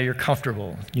because now you're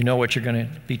comfortable. You know what you're going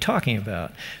to be talking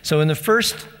about. So in the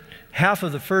first half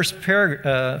of the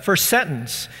first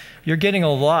sentence, you're getting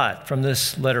a lot from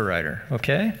this letter writer,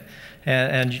 okay?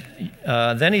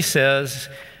 Then he says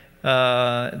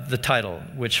the title,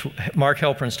 which Mark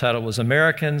Halpern's title was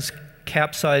Americans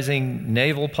Capsizing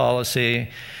Naval Policy,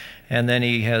 and then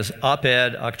he has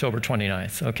op-ed October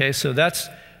 29th. Okay, so that's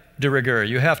de rigueur.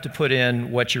 You have to put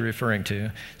in what you're referring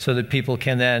to so that people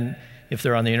can then, if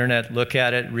they're on the internet, look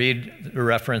at it, read the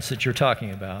reference that you're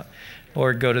talking about,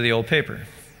 or go to the old paper.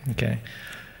 Okay.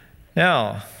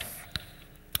 Now,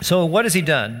 so what has he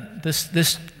done?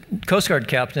 This Coast Guard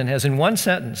captain has, in one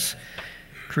sentence,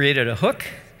 created a hook,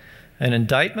 an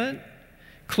indictment,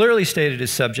 clearly stated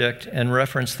his subject, and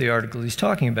referenced the article he's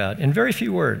talking about in very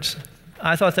few words.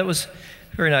 I thought that was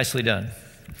very nicely done.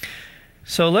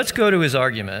 So let's go to his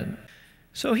argument.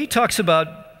 So he talks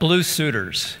about blue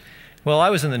suiters. Well, I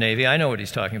was in the Navy. I know what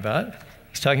he's talking about.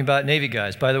 He's talking about Navy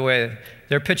guys. By the way,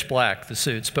 they're pitch black, the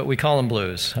suits, but we call them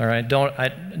blues. All right?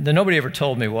 Nobody ever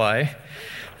told me why,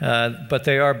 but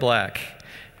they are black.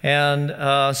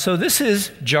 And so this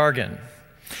is jargon.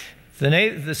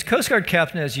 This Coast Guard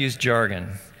captain has used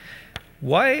jargon.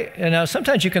 Why? And now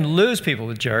sometimes you can lose people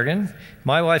with jargon.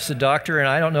 My wife's a doctor, and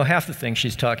I don't know half the things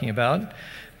she's talking about.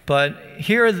 But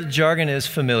here the jargon is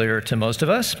familiar to most of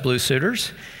us, blue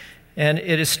suiters, and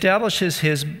it establishes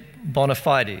his bona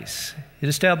fides. It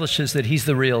establishes that he's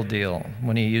the real deal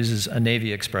when he uses a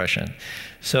Navy expression.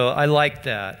 So I like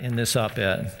that in this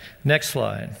op-ed. Next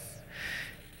slide.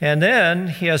 And then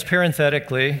he has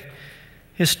parenthetically,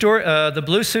 the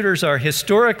blue suiters are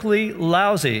historically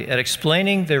lousy at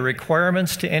explaining their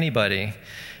requirements to anybody.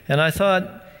 And I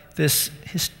thought this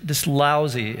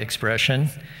lousy expression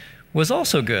was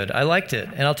also good. I liked it,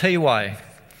 and I'll tell you why.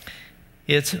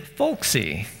 It's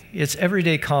folksy. It's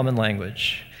everyday common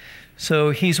language.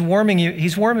 So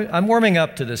I'm warming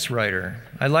up to this writer.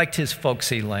 I liked his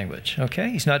folksy language, okay?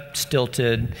 He's not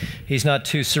stilted. He's not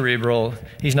too cerebral.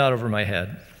 He's not over my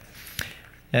head.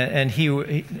 And he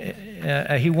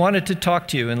wanted to talk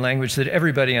to you in language that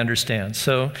everybody understands.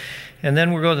 So, and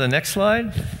then we'll go to the next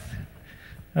slide.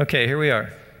 Okay, here we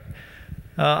are.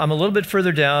 I'm a little bit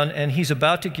further down, and he's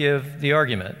about to give the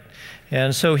argument.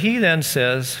 And so he then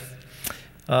says,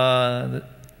 the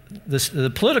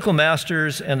political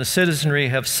masters and the citizenry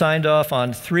have signed off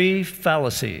on three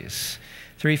fallacies.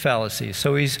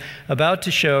 So he's about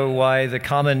to show why the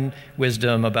common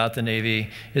wisdom about the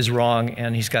Navy is wrong,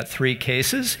 and he's got three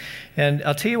cases. And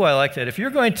I'll tell you why I like that. If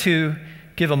you're going to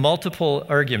give a multiple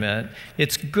argument,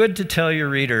 it's good to tell your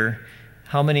reader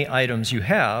how many items you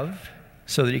have,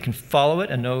 so that he can follow it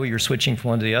and know you're switching from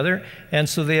one to the other, and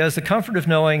so that he has the comfort of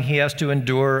knowing he has to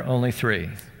endure only three.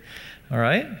 All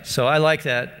right? So I like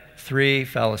that, three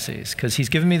fallacies, because he's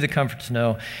given me the comfort to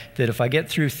know that if I get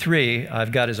through three,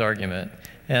 I've got his argument.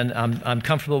 And I'm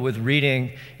comfortable with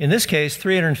reading, in this case,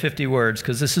 350 words,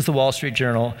 because this is the Wall Street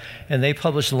Journal, and they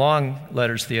publish long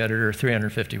letters to the editor,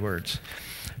 350 words.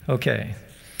 Okay.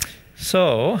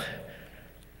 So,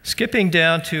 skipping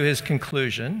down to his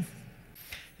conclusion,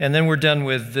 and then we're done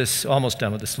with this, almost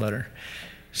done with this letter.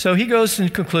 So he goes in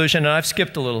conclusion, and I've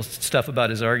skipped a little stuff about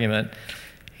his argument.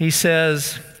 He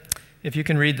says, if you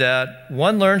can read that,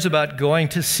 one learns about going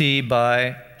to sea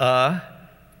by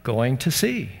going to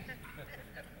sea.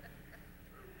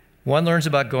 One learns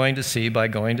about going to sea by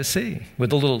going to sea,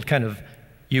 with a little kind of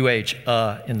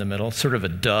in the middle, sort of a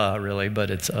duh, really, but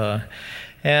it's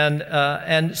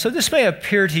And so this may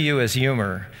appear to you as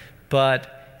humor,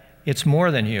 but it's more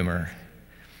than humor.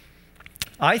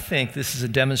 I think this is a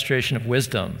demonstration of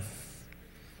wisdom.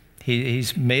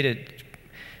 He's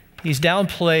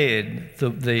downplayed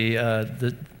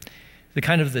the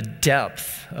kind of the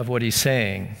depth of what he's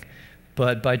saying,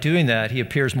 but by doing that, he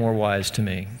appears more wise to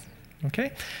me.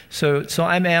 Okay? So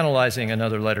I'm analyzing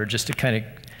another letter just to kind of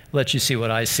let you see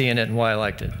what I see in it and why I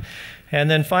liked it. And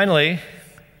then finally,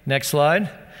 next slide.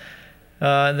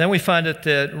 Then we find out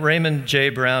that Raymond J.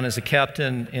 Brown is a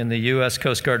captain in the U.S.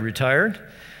 Coast Guard retired,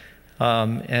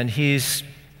 and he's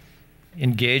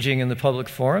engaging in the public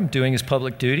forum, doing his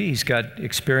public duty. He's got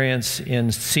experience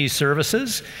in sea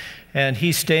services, and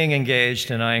he's staying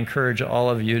engaged, and I encourage all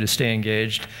of you to stay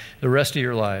engaged the rest of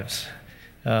your lives.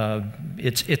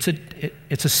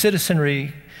 It's a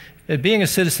citizenry, being a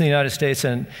citizen of the United States,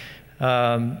 and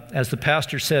as the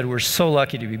pastor said, we're so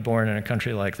lucky to be born in a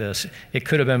country like this. It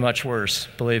could have been much worse,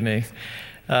 believe me.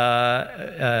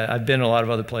 I've been in a lot of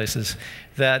other places.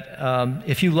 That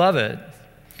if you love it,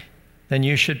 then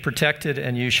you should protect it,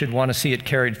 and you should want to see it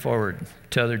carried forward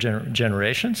to other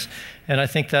generations. And I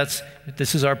think this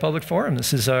is our public forum.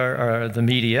 This is the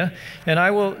media. And I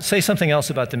will say something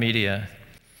else about the media.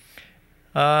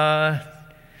 I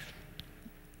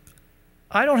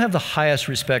don't have the highest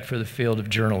respect for the field of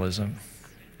journalism.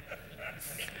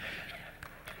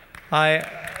 I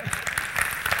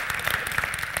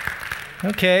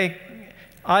Okay,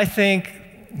 I think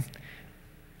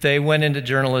they went into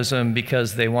journalism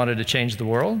because they wanted to change the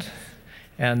world,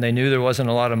 and they knew there wasn't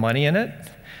a lot of money in it,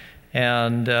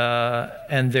 and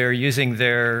they're using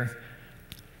their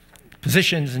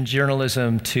positions in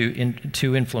journalism to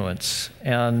influence.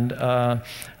 And I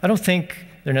don't think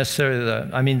they're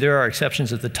necessarily I mean, there are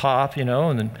exceptions at the top, you know,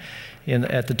 and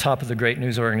at the top of the great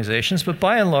news organizations, but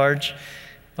by and large,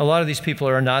 a lot of these people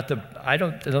are not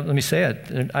let me say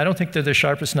it, I don't think they're the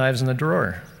sharpest knives in the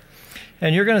drawer.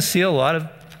 And you're going to see a lot of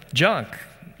junk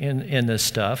in this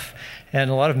stuff, and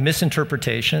a lot of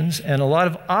misinterpretations, and a lot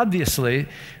of, obviously,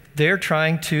 they're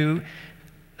trying to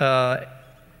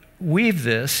weave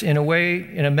this in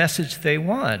a message they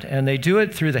want, and they do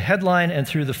it through the headline and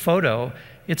through the photo.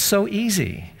 It's so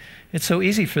easy. It's so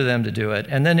easy for them to do it.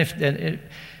 And then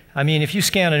if you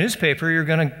scan a newspaper, you're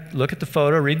going to look at the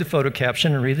photo, read the photo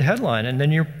caption, and read the headline, and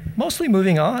then you're mostly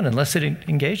moving on unless it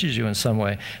engages you in some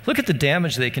way. Look at the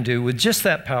damage they can do with just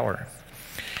that power.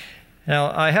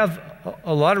 Now, I have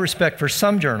a lot of respect for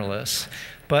some journalists,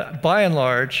 but by and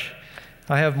large,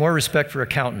 I have more respect for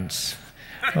accountants,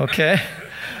 okay?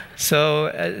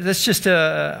 So that's just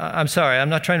I'm sorry, I'm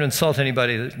not trying to insult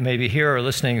anybody that may be here or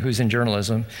listening who's in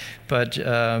journalism, but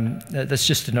that's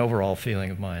just an overall feeling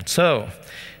of mine. So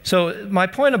my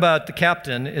point about the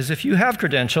captain is if you have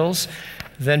credentials,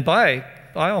 then by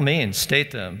all means,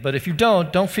 state them. But if you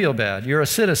don't feel bad. You're a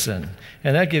citizen,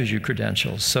 and that gives you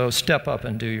credentials. So step up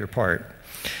and do your part.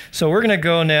 So we're going to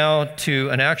go now to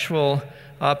an actual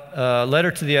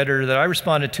letter to the editor that I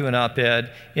responded to an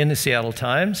op-ed in the Seattle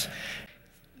Times.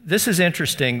 This is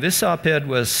interesting. This op-ed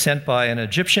was sent by an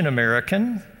Egyptian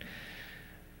American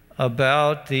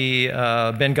about the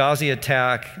Benghazi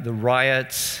attack, the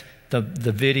riots, the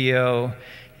video,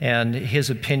 and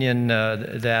his opinion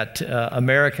that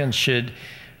Americans should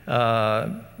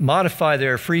modify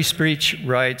their free speech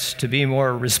rights to be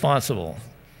more responsible.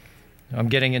 I'm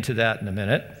getting into that in a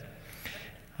minute.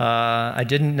 I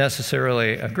didn't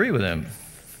necessarily agree with him.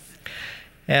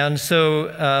 And so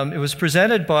it was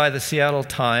presented by the Seattle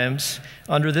Times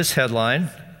under this headline,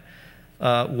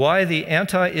 Why the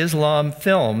Anti-Islam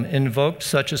Film Invoked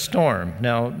Such a Storm.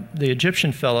 Now, the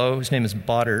Egyptian fellow, whose name is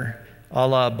Badr,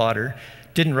 Allah Badr,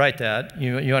 didn't write that.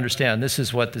 You understand, this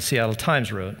is what the Seattle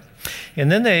Times wrote.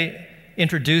 And then they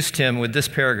introduced him with this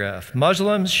paragraph.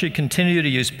 Muslims should continue to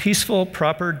use peaceful,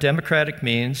 proper, democratic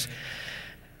means,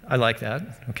 I like that,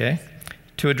 okay,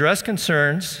 to address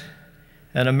concerns,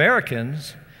 and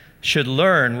Americans should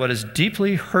learn what is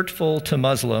deeply hurtful to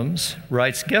Muslims,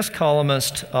 writes guest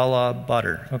columnist Allah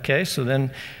Badr. Okay, so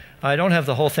then I don't have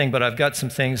the whole thing, but I've got some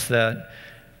things that,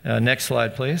 next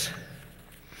slide, please.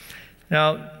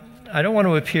 Now, I don't want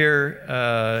to appear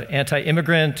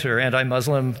anti-immigrant or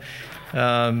anti-Muslim,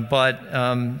 but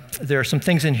there are some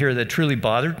things in here that truly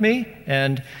bothered me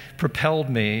and propelled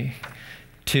me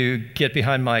to get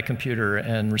behind my computer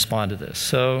and respond to this.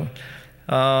 So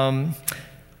I'm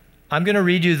going to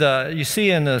read you you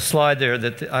see in the slide there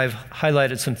that I've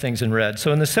highlighted some things in red.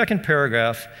 So in the second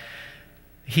paragraph,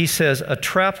 he says, a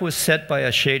trap was set by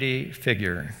a shady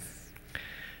figure.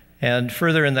 And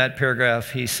further in that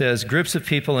paragraph, he says, groups of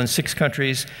people in 6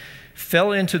 countries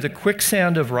fell into the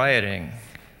quicksand of rioting.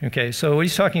 Okay, so what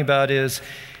he's talking about is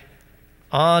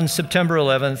on September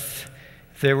 11th,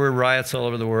 there were riots all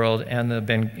over the world, and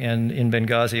in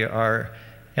Benghazi, our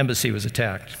embassy was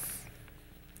attacked.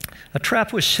 A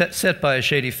trap was set by a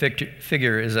shady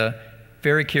figure is a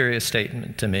very curious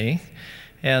statement to me.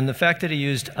 And the fact that he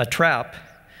used a trap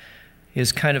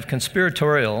is kind of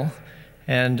conspiratorial.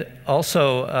 And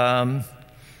also,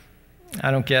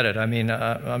 I don't get it. I mean,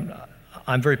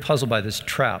 I'm very puzzled by this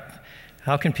trap.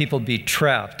 How can people be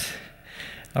trapped?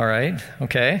 All right,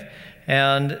 okay.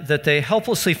 And that they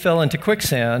helplessly fell into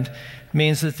quicksand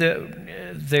means that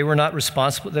they were not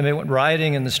responsible. They went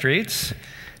rioting in the streets.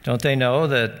 Don't they know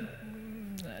that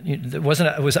it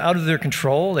was out of their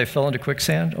control? They fell into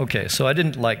quicksand? Okay, so I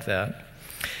didn't like that.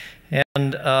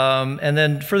 And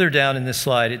then further down in this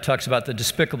slide, it talks about the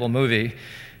Despicable movie,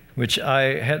 which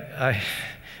I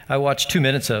watched 2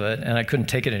 minutes of it, and I couldn't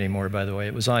take it anymore, by the way.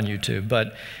 It was on YouTube.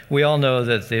 But we all know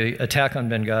that the attack on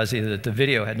Benghazi, that the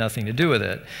video had nothing to do with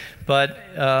it. But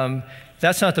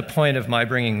that's not the point of my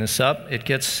bringing this up. It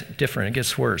gets different. It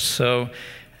gets worse. So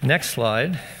next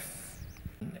slide.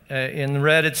 In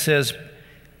red, it says,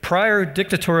 prior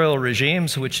dictatorial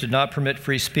regimes which did not permit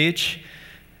free speech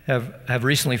have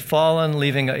recently fallen,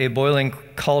 leaving a boiling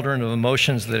cauldron of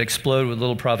emotions that explode with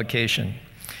little provocation.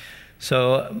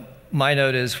 So my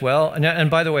note is, well, and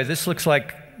by the way, this looks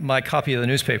like my copy of the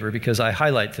newspaper because I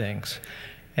highlight things.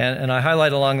 And I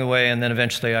highlight along the way, and then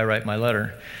eventually I write my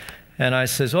letter. And I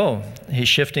says, oh, he's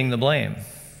shifting the blame.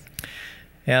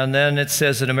 And then it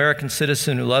says, an American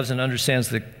citizen who loves and understands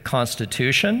the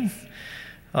Constitution.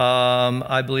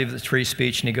 I believe it's free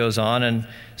speech, and he goes on. And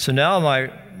so now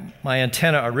my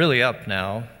antennae are really up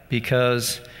now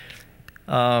because,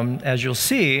 as you'll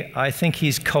see, I think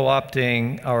he's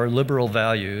co-opting our liberal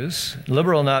values.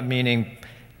 Liberal not meaning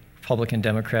Republican,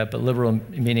 Democrat, but liberal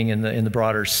meaning in the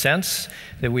broader sense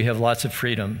that we have lots of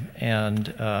freedom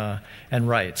and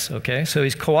rights. Okay, so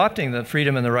he's co-opting the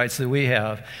freedom and the rights that we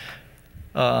have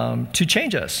to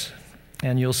change us,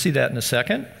 and you'll see that in a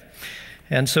second.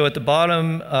 And so at the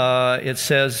bottom it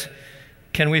says,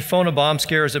 can we phone a bomb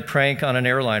scare as a prank on an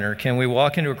airliner? Can we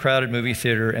walk into a crowded movie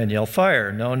theater and yell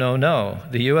fire? No, no, no.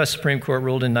 The U.S. Supreme Court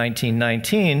ruled in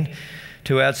 1919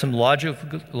 to add some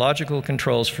logical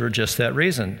controls for just that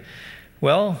reason.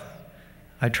 Well,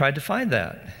 I tried to find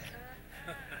that.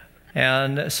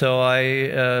 And so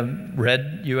I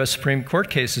read U.S. Supreme Court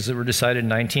cases that were decided in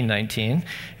 1919.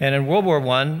 And in World War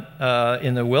I,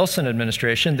 in the Wilson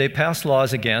administration, they passed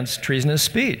laws against treasonous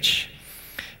speech.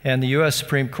 And the U.S.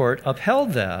 Supreme Court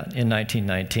upheld that in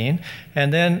 1919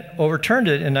 and then overturned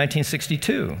it in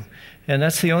 1962. And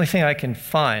that's the only thing I can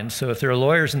find. So if there are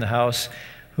lawyers in the House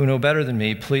who know better than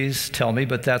me, please tell me,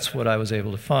 but that's what I was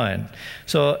able to find.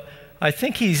 So I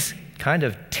think he's kind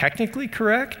of technically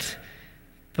correct,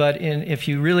 but if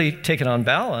you really take it on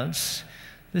balance,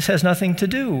 this has nothing to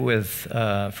do with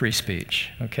free speech,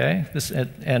 okay?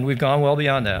 And we've gone well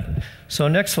beyond that. So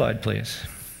next slide, please.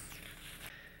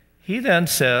 He then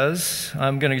says,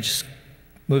 I'm going to just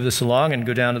move this along and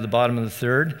go down to the bottom of the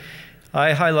third.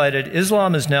 I highlighted,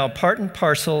 Islam is now part and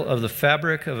parcel of the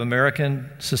fabric of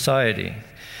American society.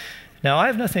 Now, I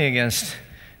have nothing against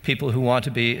people who want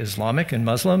to be Islamic and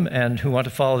Muslim and who want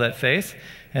to follow that faith.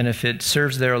 And if it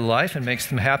serves their life and makes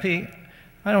them happy,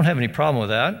 I don't have any problem with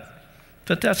that.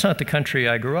 But that's not the country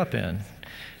I grew up in.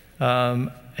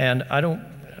 And I don't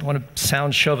want to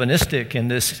sound chauvinistic in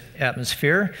this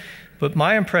atmosphere, but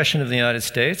my impression of the United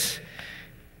States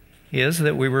is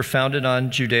that we were founded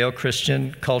on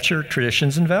Judeo-Christian culture,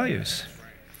 traditions, and values.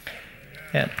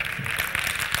 And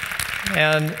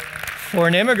for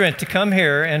an immigrant to come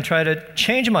here and try to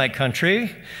change my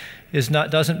country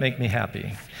doesn't make me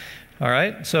happy. All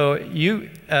right? So you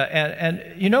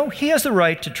know, he has the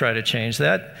right to try to change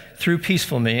that through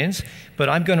peaceful means, but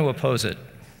I'm going to oppose it.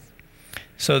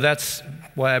 So that's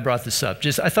why I brought this up.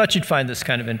 I thought you'd find this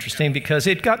kind of interesting because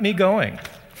it got me going.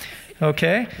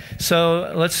 Okay?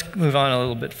 So let's move on a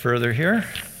little bit further here.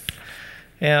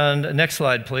 And next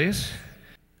slide, please.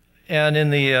 And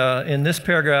in this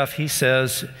paragraph, he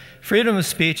says, freedom of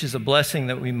speech is a blessing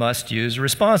that we must use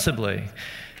responsibly.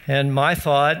 And my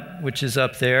thought, which is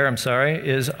up there,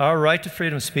 is our right to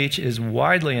freedom of speech is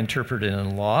widely interpreted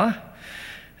in law.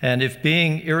 And if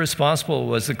being irresponsible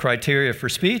was the criteria for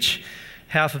speech,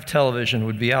 half of television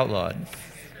would be outlawed.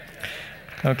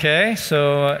 Okay,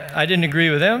 so I didn't agree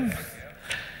with him.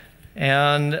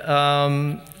 And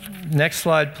next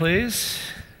slide, please.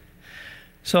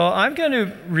 So I'm going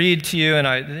to read to you,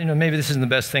 and maybe this isn't the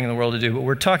best thing in the world to do, but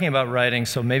we're talking about writing,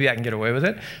 so maybe I can get away with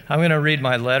it. I'm going to read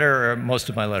my letter, or most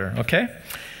of my letter, okay?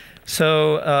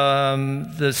 So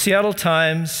the Seattle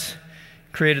Times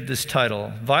created this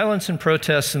title, Violence and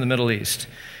Protests in the Middle East,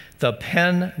 the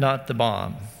pen, not the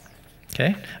bomb.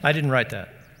 Okay? I didn't write that.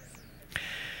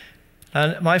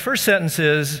 And my first sentence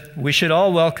is, we should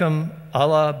all welcome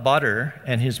Allah Badr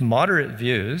and his moderate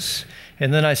views.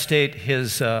 And then I state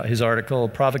his article,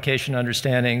 Provocation,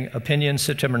 Understanding, Opinions,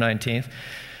 September 19th.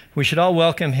 We should all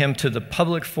welcome him to the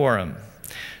public forum.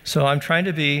 So I'm trying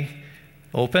to be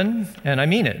open, and I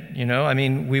mean it. You know, I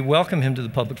mean, we welcome him to the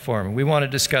public forum. We want to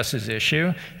discuss his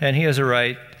issue, and he has a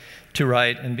right to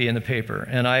write and be in the paper.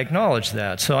 And I acknowledge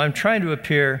that. So I'm trying to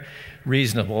appear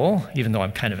reasonable, even though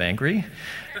I'm kind of angry.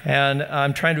 And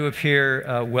I'm trying to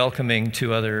appear welcoming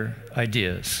to other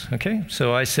ideas. Okay?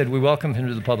 So I said, we welcome him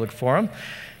to the public forum.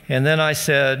 And then I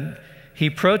said, he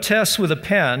protests with a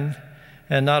pen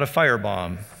and not a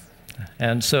firebomb.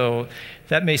 And so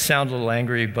that may sound a little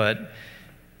angry, but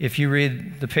if you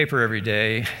read the paper every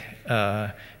day,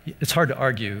 it's hard to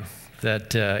argue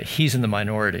that he's in the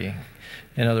minority.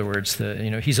 In other words,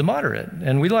 he's a moderate,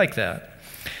 and we like that.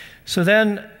 So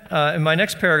then, in my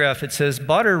next paragraph, it says,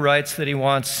 Badr writes that he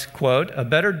wants, quote, a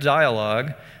better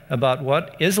dialogue about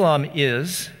what Islam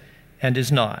is and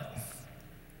is not.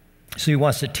 So he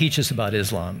wants to teach us about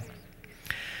Islam.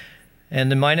 And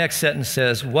then my next sentence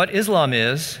says, what Islam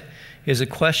is a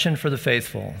question for the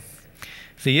faithful.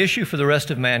 The issue for the rest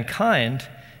of mankind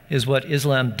is what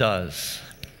Islam does.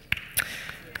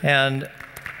 And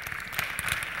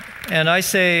And I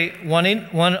say one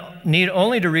need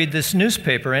only to read this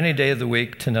newspaper any day of the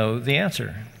week to know the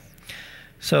answer.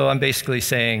 So I'm basically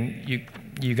saying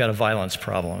you got a violence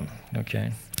problem,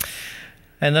 okay?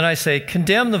 And then I say,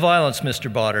 condemn the violence, Mr.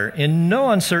 Botter, in no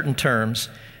uncertain terms,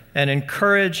 and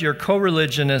encourage your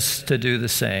co-religionists to do the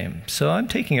same. So I'm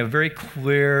taking a very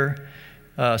clear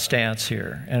stance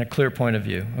here and a clear point of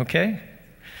view, okay?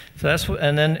 So that's what,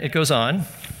 and then it goes on.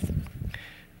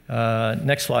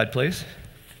 Next slide, please.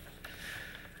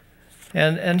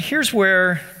 And here's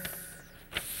where,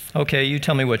 okay, you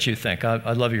tell me what you think.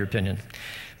 I'd love your opinion.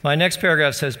 My next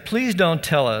paragraph says, please don't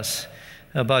tell us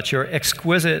about your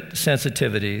exquisite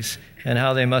sensitivities and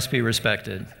how they must be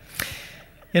respected.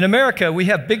 In America, we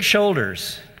have big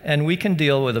shoulders, and we can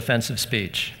deal with offensive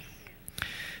speech.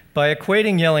 By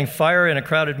equating yelling fire in a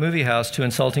crowded movie house to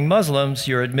insulting Muslims,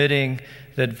 you're admitting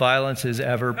that violence is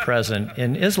ever present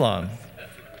in Islam.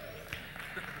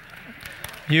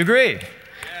 You agree?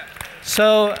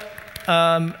 So,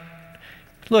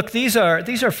 look, these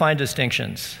are fine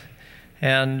distinctions.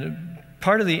 And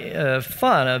part of the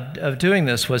fun of doing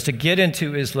this was to get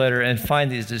into his letter and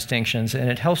find these distinctions, and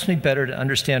it helps me better to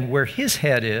understand where his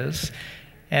head is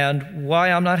and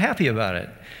why I'm not happy about it,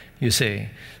 you see.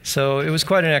 So it was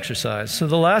quite an exercise. So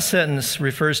the last sentence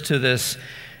refers to this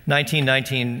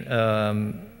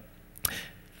 1919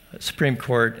 Supreme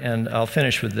Court, and I'll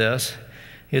finish with this.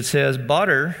 It says,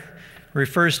 Botter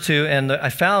refers to, and I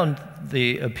found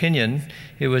the opinion,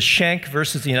 it was Schenck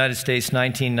versus the United States,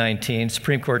 1919,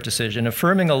 Supreme Court decision,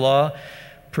 affirming a law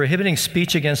prohibiting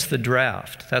speech against the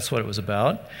draft. That's what it was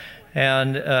about.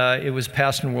 And it was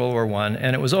passed in World War I,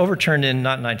 and it was overturned in,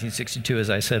 not 1962, as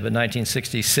I said, but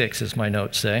 1966, as my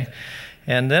notes say.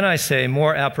 And then I say,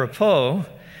 more apropos,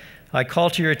 I call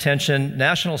to your attention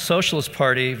National Socialist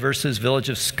Party versus Village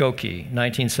of Skokie,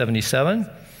 1977.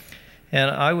 And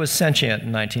I was sentient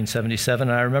in 1977,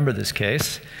 and I remember this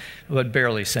case, but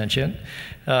barely sentient.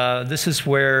 This is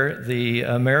where the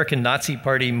American Nazi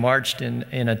Party marched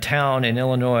in a town in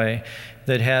Illinois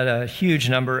that had a huge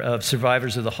number of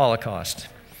survivors of the Holocaust.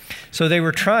 So they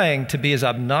were trying to be as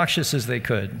obnoxious as they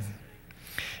could.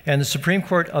 And the Supreme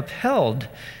Court upheld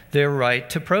their right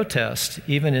to protest,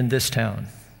 even in this town,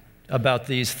 about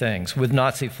these things with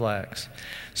Nazi flags.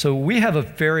 So we have a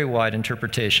very wide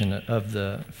interpretation of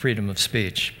the freedom of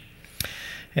speech.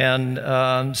 And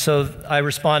so I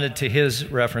responded to his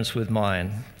reference with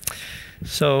mine.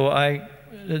 So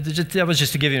that was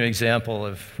just to give you an example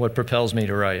of what propels me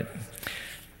to write.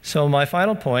 So my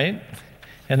final point,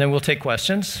 and then we'll take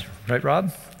questions, right,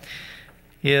 Rob,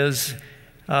 is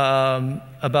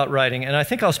about writing. And I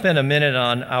think I'll spend a minute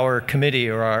on our committee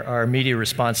or our media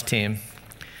response team.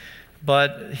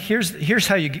 But here's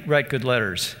how you write good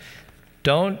letters.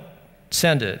 Don't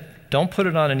send it. Don't put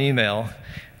it on an email,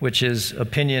 which is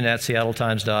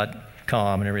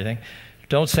opinion@seattletimes.com and everything.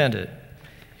 Don't send it.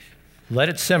 Let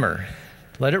it simmer.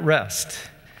 Let it rest.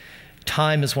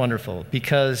 Time is wonderful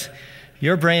because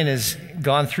your brain has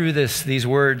gone through these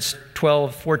words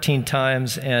 12, 14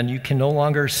 times, and you can no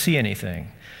longer see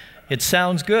anything. It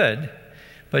sounds good,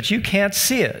 but you can't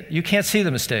see it. You can't see the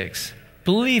mistakes.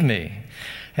 Believe me.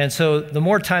 And so the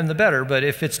more time, the better. But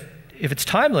if it's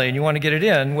timely and you want to get it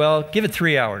in, well, give it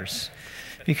 3 hours.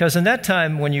 Because in that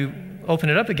time, when you open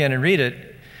it up again and read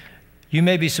it, you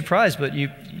may be surprised, but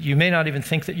you may not even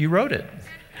think that you wrote it.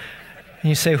 And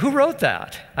you say, who wrote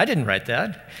that? I didn't write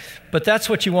that. But that's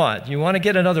what you want. You want to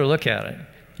get another look at it.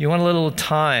 You want a little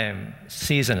time,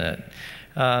 season it.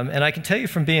 And I can tell you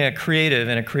from being a creative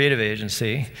in a creative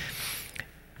agency,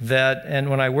 and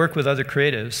when I work with other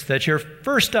creatives, that your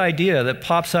first idea that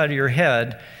pops out of your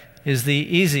head is the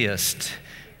easiest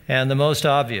and the most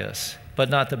obvious, but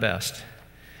not the best.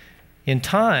 In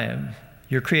time,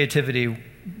 your creativity,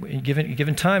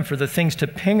 given time for the things to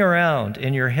ping around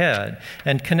in your head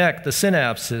and connect the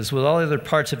synapses with all the other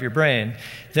parts of your brain,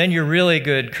 then your really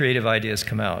good creative ideas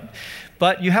come out.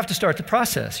 But you have to start the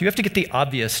process. You have to get the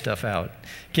obvious stuff out.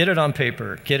 Get it on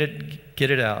paper. Get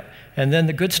it out. And then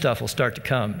the good stuff will start to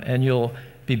come, and you'll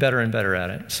be better and better at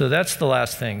it. So that's the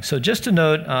last thing. So just a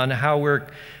note on how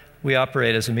we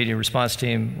operate as a media response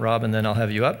team, Rob, and then I'll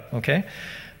have you up, okay?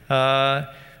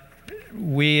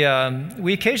 We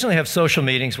occasionally have social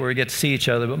meetings where we get to see each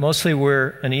other, but mostly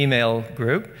we're an email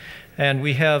group. And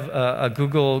we have a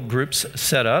Google Groups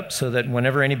set up so that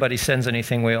whenever anybody sends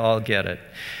anything, we all get it.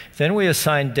 Then we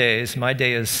assign days. My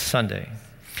day is Sunday.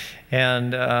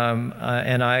 And I'm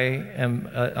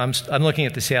looking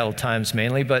at the Seattle Times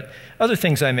mainly, but other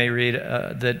things I may read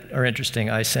that are interesting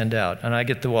I send out. And I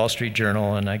get the Wall Street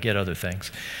Journal and I get other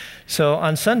things. So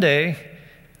on Sunday,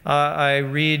 I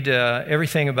read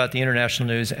everything about the international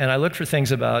news, and I look for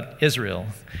things about Israel.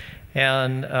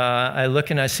 And I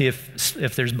look and I see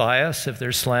if there's bias, if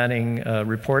there's slanting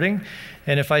reporting.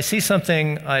 And if I see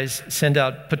something, I send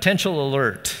out potential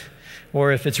alert.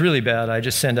 Or if it's really bad, I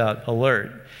just send out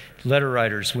alert. Letter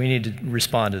writers, we need to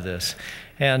respond to this.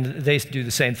 And they do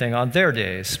the same thing on their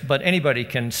days. But anybody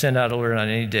can send out alert on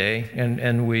any day, and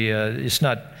it's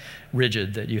not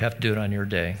rigid that you have to do it on your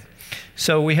day.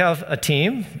 So we have a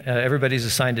team. Everybody's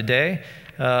assigned a day.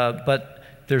 But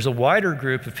there's a wider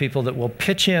group of people that will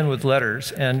pitch in with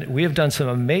letters, and we have done some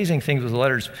amazing things with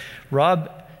letters. Rob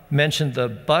mentioned the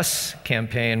bus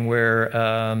campaign where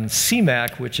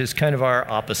CMAC, which is kind of our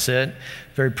opposite,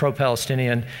 very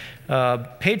pro-Palestinian,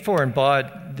 paid for and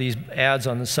bought these ads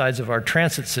on the sides of our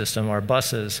transit system, our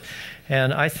buses.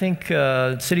 And I think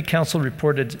City Council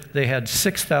reported they had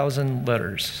 6,000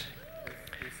 letters.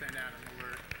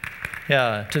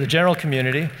 Yeah, to the general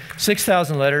community,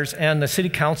 6,000 letters, and the city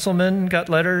councilman got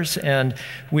letters, and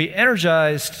we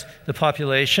energized the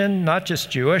population, not just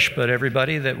Jewish, but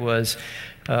everybody that was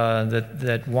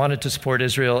that wanted to support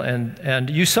Israel. And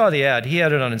you saw the ad; he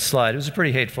had it on his slide. It was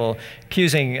pretty hateful,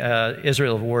 accusing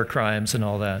Israel of war crimes and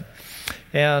all that.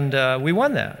 And we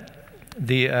won that.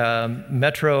 The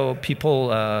Metro people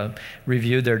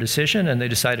reviewed their decision, and they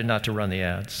decided not to run the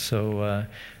ads. So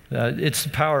it's the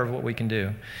power of what we can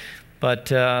do.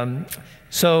 But Rob,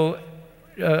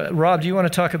 do you want to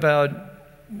talk about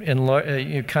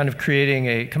kind of creating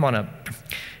a, come on up.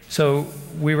 So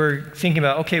we were thinking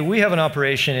about, okay, we have an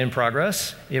operation in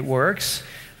progress. It works.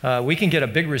 We can get a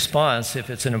big response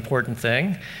if it's an important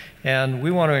thing. And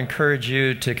we want to encourage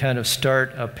you to kind of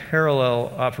start a parallel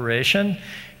operation,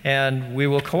 and we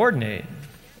will coordinate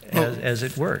as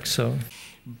it works. So,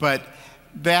 but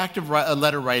the act of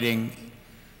letter writing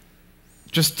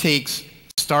just takes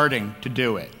starting to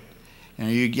do it. You know,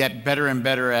 you get better and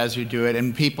better as you do it,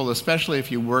 and people, especially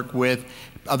if you work with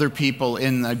other people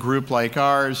in a group like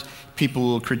ours, people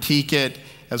will critique it,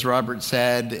 as Robert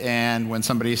said, and when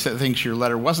somebody thinks your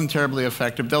letter wasn't terribly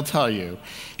effective, they'll tell you.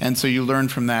 And so you learn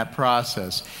from that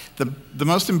process. The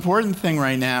most important thing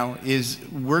right now is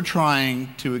we're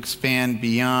trying to expand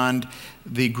beyond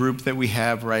the group that we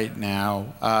have right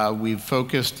now. We've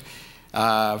focused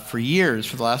for years,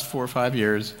 for the last 4 or 5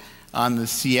 years, on the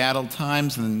Seattle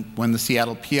Times, and when the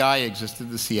Seattle PI existed,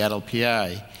 the Seattle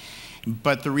PI.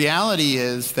 But the reality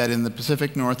is that in the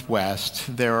Pacific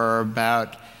Northwest, there are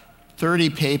about 30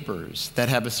 papers that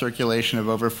have a circulation of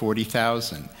over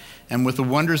 40,000. And with the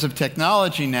wonders of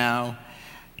technology now,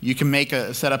 you can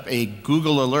set up a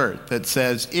Google alert that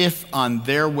says if on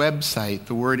their website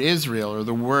the word Israel or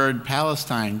the word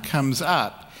Palestine comes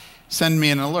up, send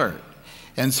me an alert.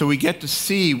 And so we get to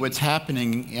see what's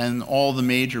happening in all the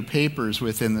major papers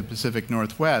within the Pacific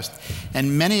Northwest.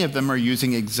 And many of them are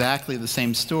using exactly the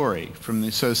same story from the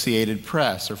Associated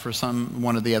Press or for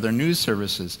one of the other news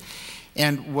services.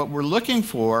 And what we're looking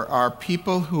for are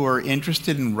people who are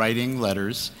interested in writing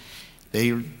letters.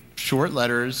 They're short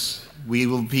letters. We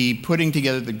will be putting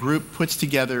together, the group puts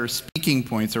together speaking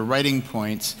points or writing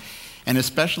points. And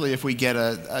especially if we get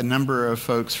a number of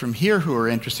folks from here who are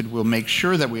interested, we'll make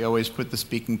sure that we always put the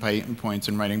speaking points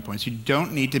and writing points. You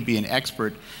don't need to be an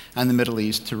expert on the Middle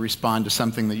East to respond to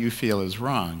something that you feel is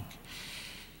wrong.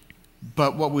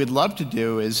 But what we'd love to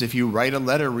do is if you write a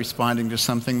letter responding to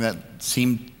something that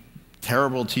seemed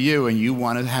terrible to you and you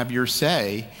want to have your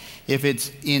say, if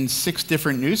it's in 6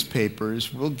 different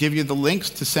newspapers, we'll give you the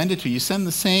links to send it to. You send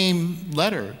the same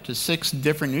letter to 6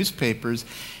 different newspapers,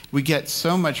 we get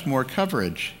so much more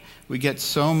coverage. We get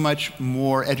so much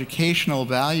more educational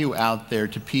value out there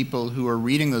to people who are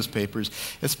reading those papers,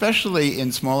 especially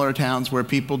in smaller towns where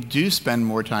people do spend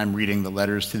more time reading the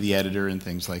letters to the editor and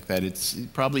things like that. It's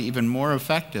probably even more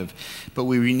effective. But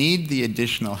we need the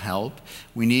additional help.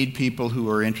 We need people who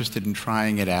are interested in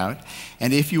trying it out.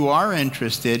 And if you are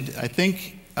interested, I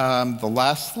think the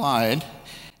last slide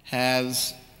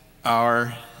has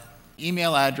our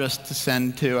email address to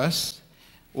send to us,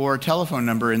 or telephone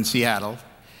number in Seattle.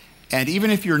 And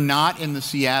even if you're not in the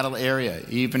Seattle area,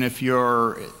 even if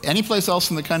you're anyplace else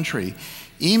in the country,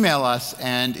 email us,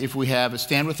 and if we have a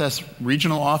Stand With Us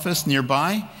regional office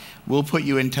nearby, we'll put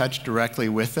you in touch directly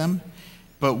with them.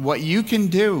 But what you can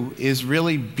do is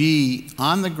really be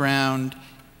on the ground,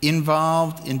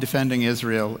 involved in defending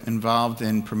Israel, involved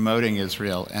in promoting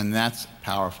Israel, and that's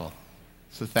powerful.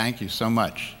 So thank you so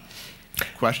much.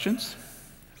 Questions?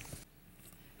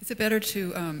 Is it better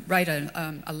to write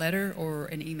a letter or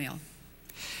an email?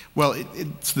 Well,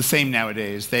 it's the same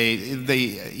nowadays.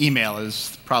 Email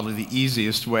is probably the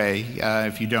easiest way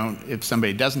if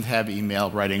somebody doesn't have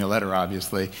email, writing a letter,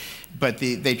 obviously, but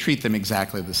they treat them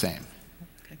exactly the same.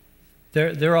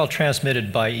 They're all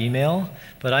transmitted by email,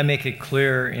 but I make it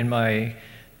clear in my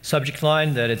subject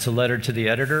line that it's a letter to the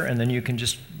editor, and then you can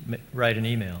just write an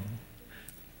email.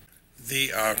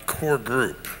 The core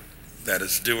group that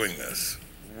is doing this,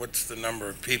 what's the number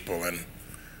of people, and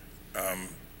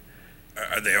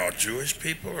are they all Jewish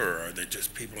people, or are they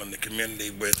just people in the community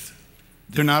with?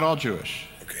 They're not all Jewish.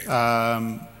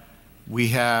 Okay. We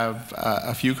have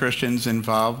a few Christians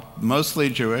involved, mostly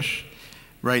Jewish.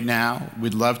 Right now,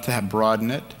 we'd love to have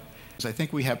broaden it. I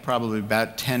think we have probably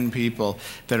about 10 people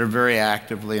that are very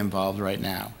actively involved right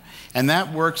now. And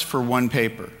that works for one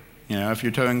paper, if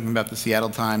you're talking about the Seattle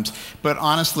Times. But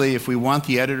honestly, if we want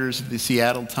the editors of the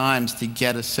Seattle Times to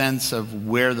get a sense of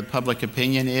where the public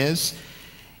opinion is,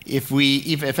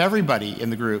 if everybody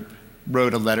in the group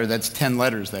wrote a letter, that's 10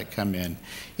 letters that come in.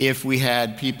 If we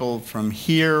had people from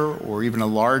here or even a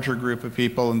larger group of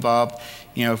people involved,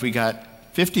 if we got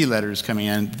 50 letters coming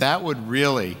in, that would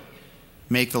really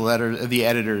make the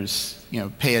editors,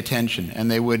 pay attention,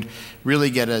 and they would really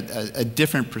get a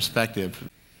different perspective.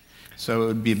 So it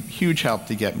would be a huge help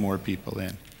to get more people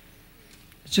in.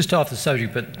 It's just off the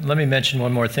subject, but let me mention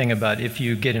one more thing about if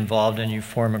you get involved and you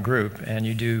form a group and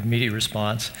you do media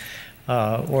response,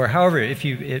 or however,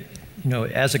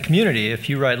 as a community, if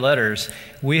you write letters,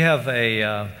 we have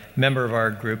a member of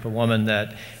our group, a woman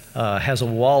that has a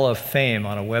wall of fame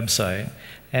on a website,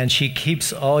 and she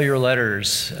keeps all your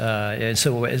letters. And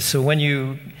so when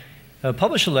you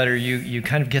publish a letter, you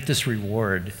kind of get this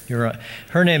reward.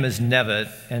 Her name is Nevet,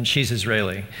 and she's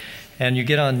Israeli. And you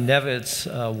get on Nevet's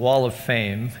wall of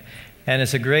fame, and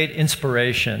it's a great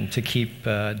inspiration to keep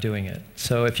doing it.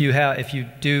 So if you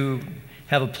do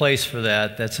have a place for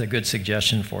that, that's a good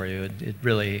suggestion for you. It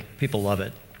really, people love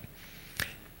it.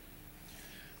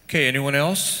 Okay, anyone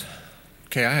else?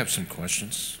 Okay, I have some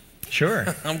questions. Sure.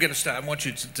 I'm going to start. I want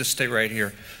you to stay right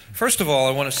here. First of all,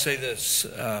 I want to say this,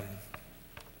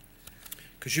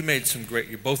 because you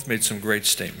both made some great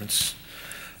statements.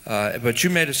 But you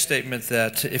made a statement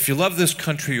that if you love this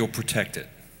country, you'll protect it.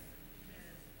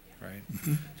 Right?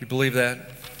 Mm-hmm. Do you believe that?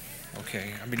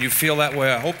 Okay. I mean, you feel that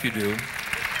way. I hope you do.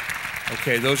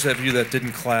 Okay. Those of you that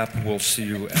didn't clap, we'll see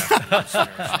you after.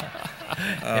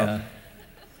 Yeah.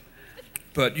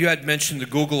 But you had mentioned the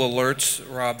Google alerts,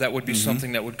 Rob. That would be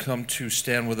something that would come to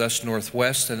Stand With Us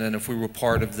Northwest, and then if we were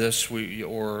part of this,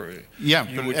 anybody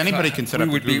can set up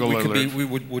a Google alert.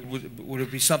 Would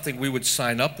it be something we would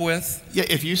sign up with? Yeah,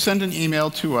 if you send an email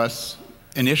to us,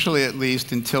 initially at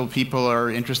least, until people are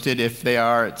interested, if they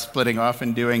are, at splitting off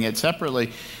and doing it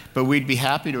separately. But we'd be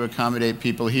happy to accommodate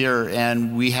people here,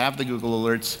 and we have the Google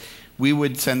alerts. We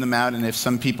would send them out, and if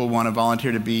some people want to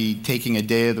volunteer to be taking a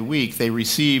day of the week, they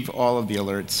receive all of the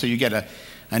alerts. So you get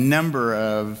a number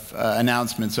of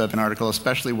announcements of an article,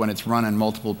 especially when it's run in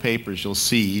multiple papers. You'll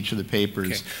see each of the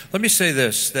papers. Okay. Let me say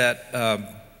this, and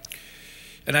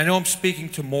I know I'm speaking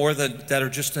to more that are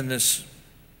just in this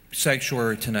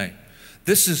sanctuary tonight.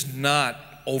 This is not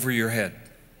over your head.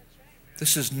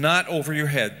 This is not over your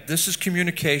head. This is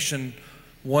communication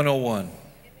 101.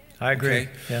 I agree. Okay?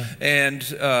 Yeah. And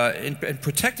in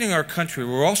protecting our country,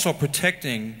 we're also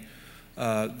protecting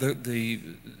the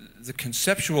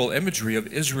conceptual imagery of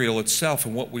Israel itself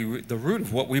and the root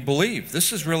of what we believe.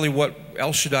 This is really what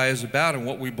El Shaddai is about, and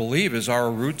what we believe is our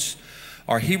roots,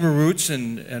 our Hebrew roots,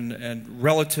 and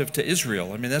relative to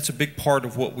Israel. I mean, that's a big part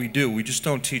of what we do. We just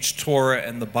don't teach Torah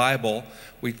and the Bible.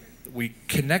 We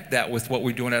connect that with what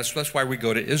we do, and that's why we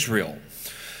go to Israel.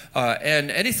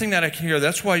 And anything that I can hear,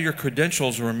 that's why your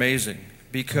credentials are amazing.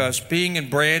 Because being in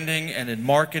branding and in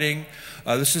marketing,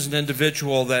 this is an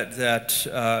individual that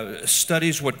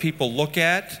studies what people look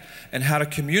at and how to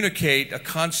communicate a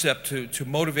concept to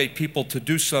motivate people to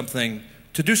do something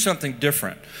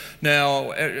different.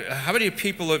 Now, how many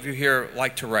people of you here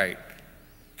like to write?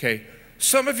 Okay,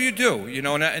 some of you do.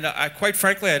 And I quite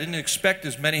frankly, I didn't expect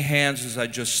as many hands as I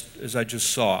just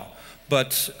saw,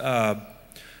 but.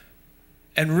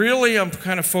 And really, I'm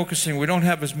kind of focusing, we don't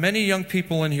have as many young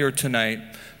people in here tonight,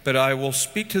 but I will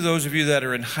speak to those of you that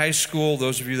are in high school,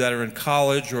 those of you that are in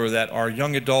college, or that are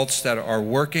young adults that are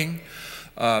working,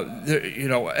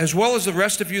 as well as the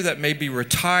rest of you that may be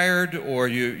retired, or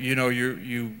you're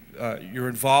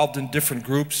involved in different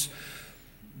groups.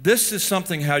 This is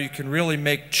something how you can really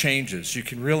make changes. You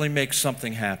can really make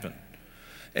something happen.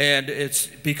 And it's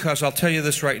because, I'll tell you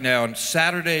this right now, on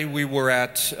Saturday we were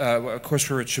of course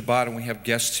we're at Shabbat, and we have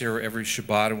guests here every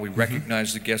Shabbat, and we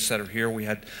recognize the guests that are here. We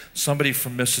had somebody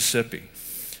from Mississippi.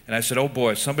 And I said, oh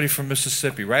boy, somebody from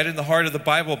Mississippi, right in the heart of the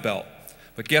Bible Belt.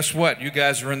 But guess what? You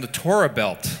guys are in the Torah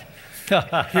Belt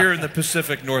here in the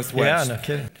Pacific Northwest. Yeah, no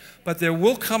kidding. But there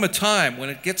will come a time when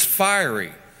it gets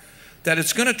fiery that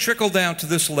it's going to trickle down to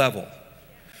this level.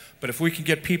 But if we can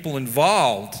get people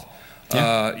involved,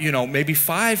 you know, maybe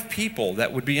 5 people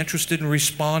that would be interested in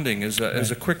responding as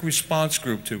a quick response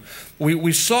group to.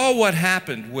 We saw what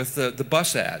happened with the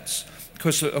bus ads.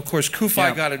 Because, of course,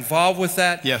 CUFI got involved with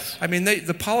that. Yes. I mean,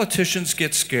 the politicians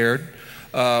get scared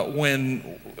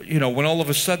when, you know, when all of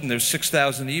a sudden there's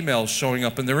 6,000 emails showing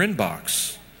up in their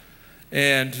inbox.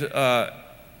 And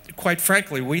quite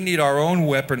frankly, we need our own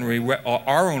weaponry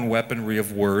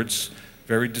of words,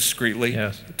 very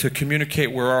discreetly, to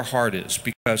communicate where our heart is.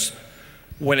 Because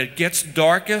when it gets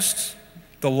darkest,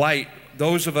 the light,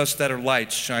 those of us that are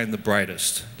lights shine the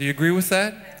brightest. Do you agree with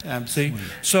that? Absolutely. See?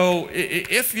 So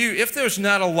if there's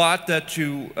not a lot that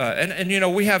you, and you know,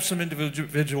 we have some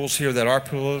individuals here that are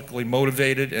politically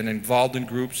motivated and involved in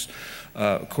groups.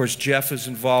 Of course, Jeff is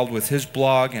involved with his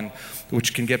blog, and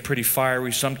which can get pretty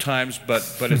fiery sometimes, but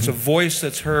it's a voice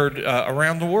that's heard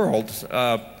around the world.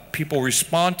 People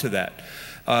respond to that.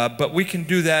 But we can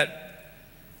do that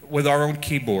with our own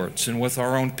keyboards and with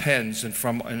our own pens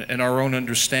and our own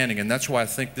understanding. And that's why I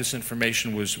think this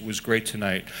information was great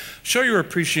tonight. Show your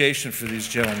appreciation for these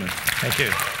gentlemen. Thank you.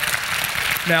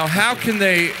 Now, how can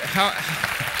they,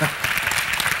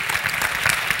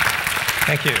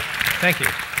 Thank you. Thank you.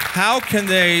 how can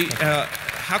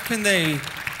they,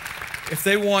 if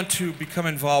they want to become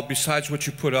involved, besides what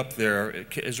you put up there,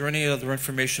 is there any other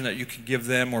information that you can give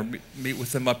them, or meet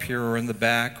with them up here or in the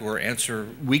back, or answer?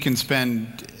 We can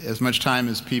spend as much time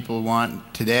as people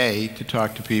want today to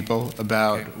talk to people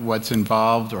about what's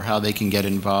involved or how they can get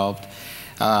involved.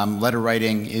 Letter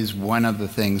writing is one of the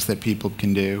things that people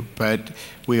can do, but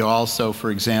we also,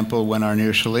 for example, when our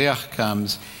new shaliach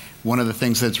comes, one of the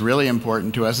things that's really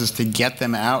important to us is to get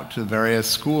them out to various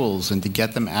schools and to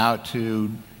get them out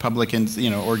to public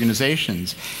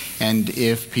organizations. And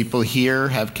if people here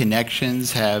have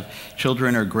connections, have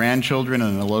children or grandchildren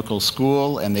in a local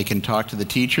school, and they can talk to the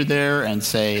teacher there and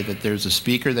say that there's a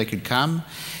speaker that could come,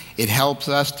 it helps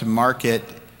us to market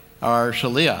our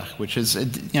shaliach, which is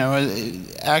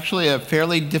actually a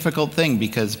fairly difficult thing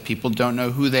because people don't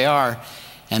know who they are,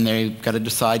 and they've got to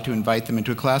decide to invite them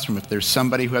into a classroom. If there's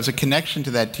somebody who has a connection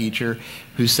to that teacher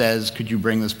who says, could you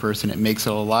bring this person, it makes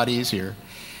it a lot easier.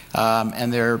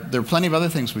 And there are plenty of other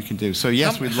things we can do. So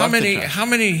yes, we'd love to touch. How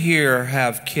many here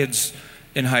have kids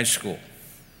in high school?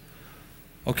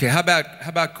 Okay, how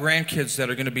about grandkids that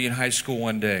are going to be in high school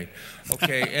one day?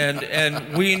 Okay,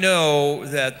 and we know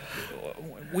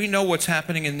what's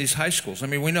happening in these high schools. I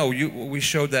mean, we know we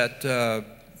showed that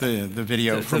the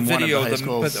video from one of the high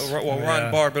schools.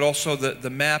 Ron Barr, but also the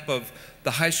map of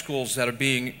the high schools that are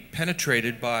being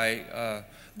penetrated by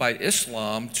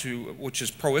Islam, which is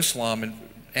pro-Islam and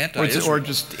anti-Israel. Or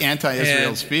just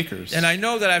anti-Israel speakers. And I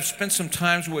know that I've spent some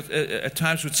time at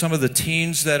times with some of the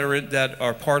teens that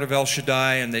are part of El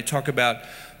Shaddai, and they talk about,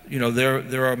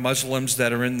 there are Muslims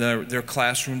that are in their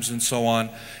classrooms and so on,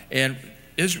 and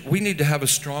we need to have a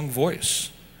strong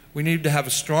voice. We need to have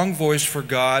a strong voice for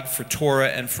God, for Torah,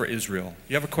 and for Israel.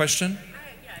 You have a question?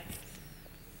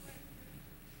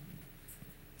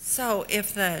 So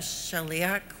if the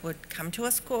shaliach would come to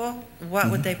a school,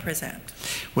 what would they present?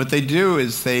 What they do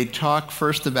is they talk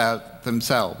first about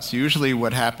themselves. Usually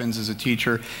what happens is a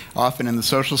teacher, often in the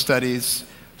social studies,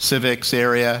 civics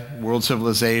area, world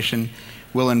civilization,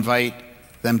 will invite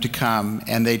them to come,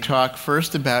 and they talk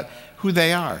first about who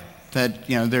they are, that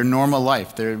their normal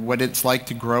life, what it's like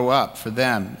to grow up for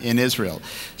them in Israel.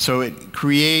 So it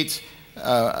creates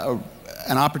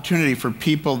an opportunity for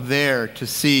people there to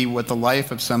see what the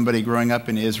life of somebody growing up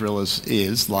in Israel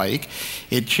is like.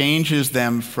 It changes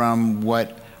them from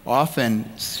what often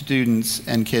students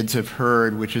and kids have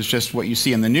heard, which is just what you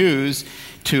see in the news,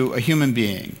 to a human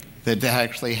being that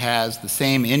actually has the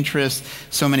same interests,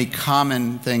 so many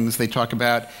common things. They talk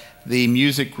about the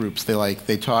music groups they like.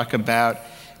 They talk about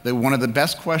one of the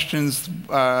best questions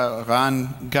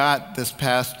Ron got this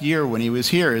past year when he was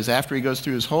here is after he goes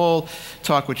through his whole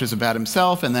talk, which is about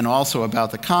himself and then also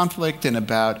about the conflict and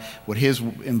about what his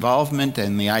involvement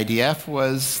in the IDF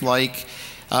was like.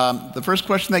 The first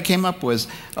question that came up was,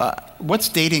 what's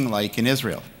dating like in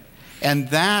Israel? And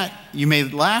that, you may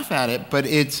laugh at it, but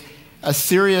it's a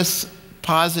serious,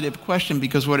 positive question,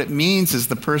 because what it means is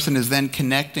the person is then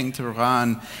connecting to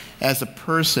Ron as a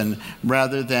person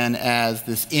rather than as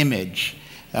this image.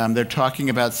 They're talking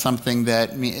about something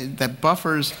that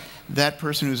buffers that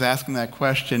person who's asking that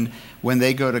question, when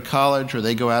they go to college or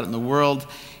they go out in the world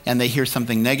and they hear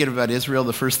something negative about Israel,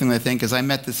 the first thing they think is, I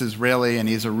met this Israeli and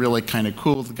he's a really kind of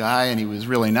cool guy and he was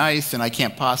really nice, and I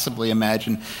can't possibly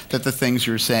imagine that the things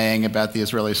you're saying about the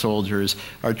Israeli soldiers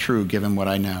are true given what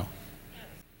I know.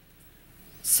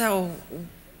 So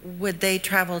would they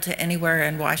travel to anywhere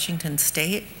in Washington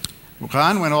State?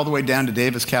 Ron went all the way down to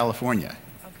Davis, California.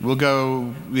 He'll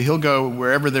go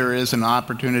wherever there is an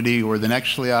opportunity, or the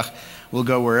next shliach will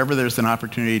go wherever there's an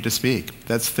opportunity to speak.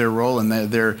 That's their role, and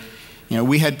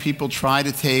we had people try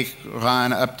to take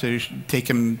Ron up to take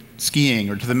him skiing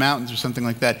or to the mountains or something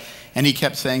like that, and he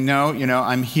kept saying, no,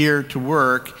 I'm here to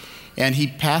work, and he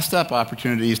passed up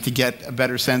opportunities to get a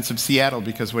better sense of Seattle,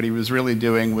 because what he was really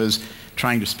doing was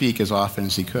trying to speak as often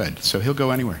as he could. So he'll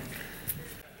go anywhere.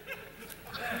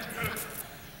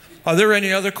 Are there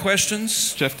any other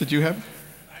questions? Jeff, did you have?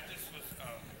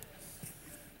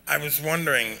 I was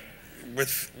wondering,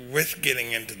 with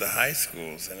getting into the high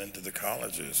schools and into the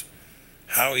colleges,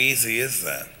 how easy is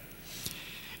that?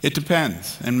 It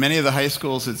depends. In many of the high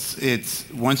schools, it's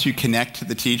once you connect to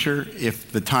the teacher,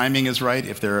 if the timing is right,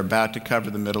 if they're about to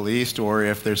cover the Middle East, or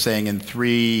if they're saying in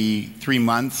three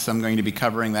months I'm going to be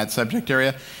covering that subject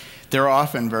area, they're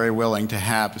often very willing to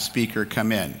have a speaker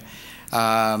come in.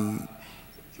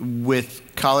 With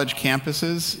college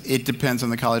campuses, it depends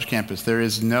on the college campus. There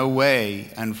is no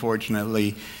way,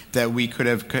 unfortunately, that we could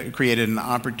have created an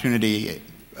opportunity,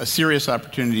 a serious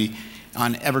opportunity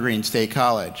on Evergreen State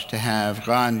College to have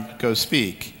Ron go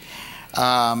speak.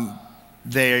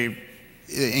 The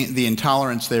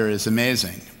intolerance there is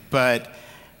amazing. But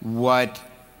what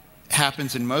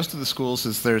happens in most of the schools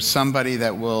is there's somebody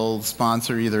that will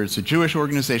sponsor, either it's a Jewish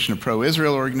organization, a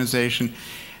pro-Israel organization,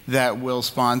 that will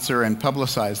sponsor and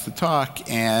publicize the talk,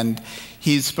 and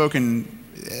he's spoken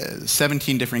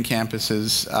 17 different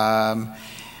campuses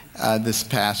this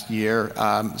past year.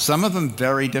 Some of them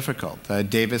very difficult.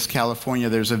 Davis, California,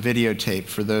 there's a videotape,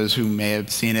 for those who may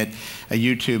have seen it, a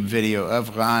YouTube video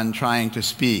of Ron trying to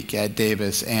speak at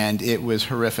Davis, and it was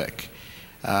horrific.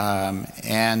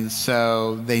 And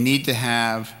so they need to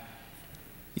have,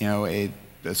 a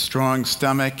strong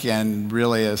stomach and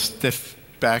really a stiff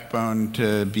backbone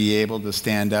to be able to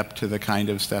stand up to the kind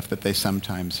of stuff that they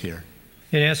sometimes hear.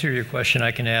 In answer to your question,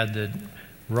 I can add that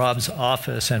Rob's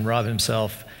office and Rob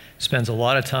himself spends a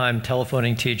lot of time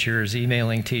telephoning teachers,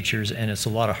 emailing teachers, and it's a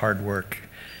lot of hard work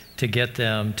to get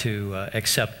them to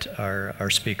accept our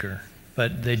speaker.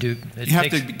 But they do. You have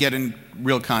to get in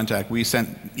real contact. We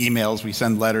send emails, we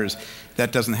send letters.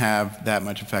 That doesn't have that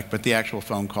much effect, but the actual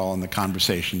phone call and the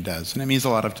conversation does. And it means a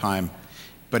lot of time.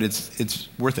 But it's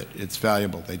worth it. It's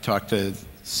valuable. They talk to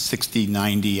 60,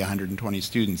 90, 120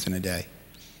 students in a day.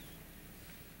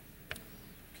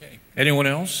 Okay. Anyone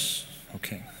else?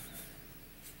 Okay.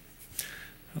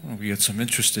 Oh, we got some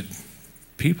interested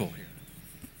people here.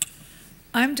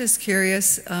 I'm just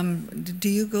curious, do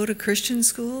you go to Christian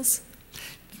schools?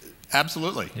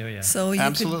 Absolutely. Oh, yeah. So you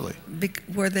Absolutely.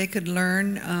 where they could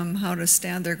learn how to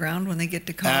stand their ground when they get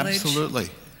to college? Absolutely.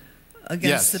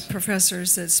 Against Yes. the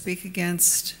professors that speak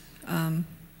against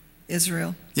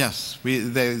Israel? Yes.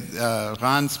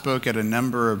 Ron spoke at a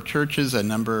number of churches,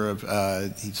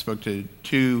 he spoke to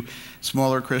 2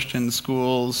 smaller Christian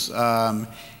schools.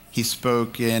 He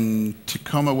spoke in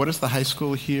Tacoma. What is the high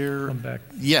school here?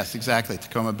 Yes, exactly,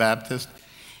 Tacoma Baptist.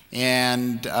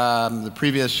 And the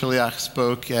previous shliach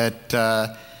spoke at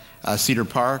Cedar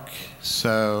Park.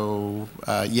 So,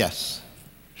 yes,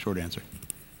 short answer.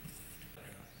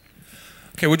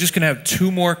 Okay, we're just going to have 2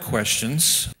 more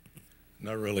questions.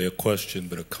 Not really a question,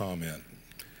 but a comment.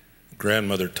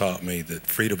 Grandmother taught me that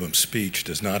freedom of speech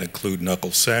does not include knuckle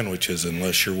sandwiches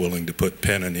unless you're willing to put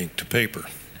pen and ink to paper.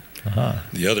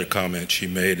 The other comment she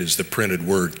made is the printed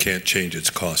word can't change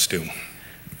its costume.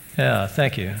 Yeah,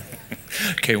 thank you.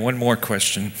 Okay, 1 more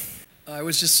question. I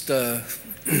was just, I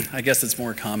guess it's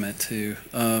more a comment too.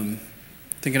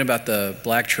 Thinking about the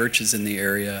black churches in the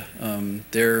area,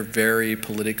 they're very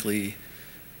politically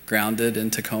grounded in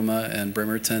Tacoma and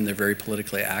Bremerton. They're very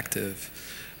politically active.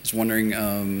 I was wondering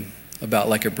about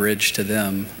like a bridge to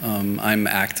them. I'm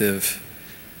active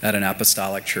at an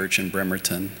apostolic church in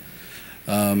Bremerton.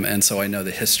 And so I know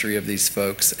the history of these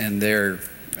folks, and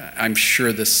I'm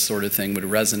sure this sort of thing would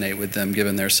resonate with them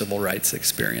given their civil rights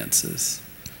experiences.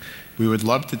 We would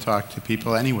love to talk to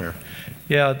people anywhere.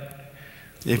 Yeah.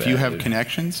 If you have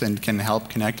connections and can help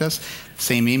connect us,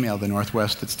 same email,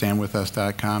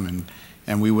 thenorthwest@standwithus.com, and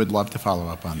And we would love to follow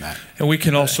up on that. And we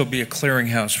can also be a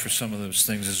clearinghouse for some of those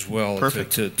things as well.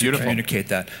 Perfect. To Beautiful. communicate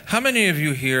that. How many of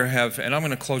you here have, and I'm going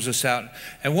to close this out,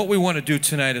 and what we want to do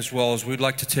tonight as well is we'd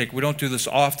like to take, we don't do this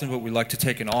often, but we'd like to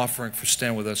take an offering for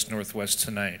Stand With Us Northwest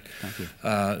tonight. Thank you.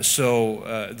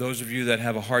 Those of you that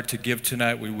have a heart to give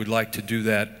tonight, we would like to do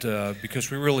that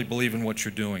because we really believe in what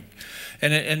you're doing.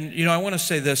 And you know, I want to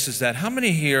say this, is that how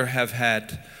many here have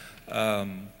had,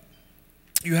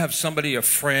 you have somebody, a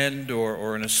friend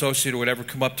or an associate or whatever,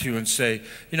 come up to you and say,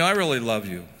 you know, I really love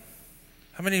you.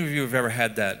 How many of you have ever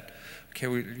had that? Okay,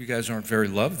 you guys aren't very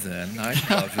loved then. I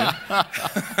love you.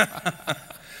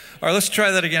 All right, let's try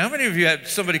that again. How many of you had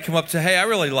somebody come up to, hey, I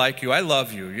really like you. I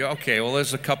love you. Okay, well,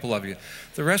 there's a couple of you.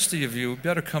 The rest of you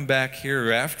better come back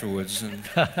here afterwards and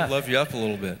I'll love you up a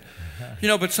little bit. You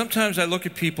know, but sometimes I look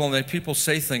at people and people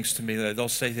say things to me that they'll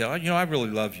say, you know, I really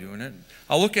love you. And then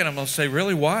I'll look at them and I'll say,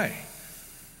 really, why?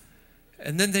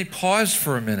 And then they pause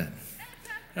for a minute.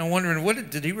 And I'm wondering,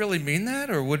 did he really mean that?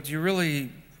 Or would you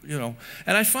really, you know?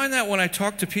 And I find that when I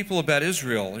talk to people about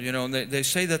Israel, you know, and they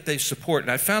say that they support.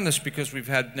 And I found this because we've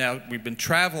been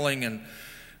traveling and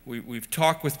we've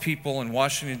talked with people in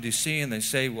Washington, D.C., and they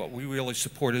say, well, we really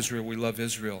support Israel. We love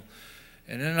Israel.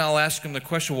 And then I'll ask them the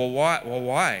question, well, why? Well,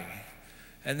 why?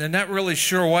 And they're not really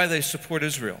sure why they support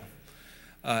Israel.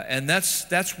 And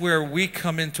that's where we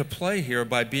come into play here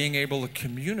by being able to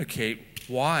communicate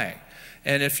why.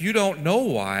 And if you don't know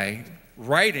why,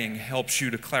 writing helps you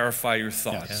to clarify your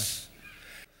thoughts. Yes.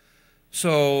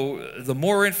 So the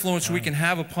more influence we can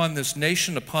have upon this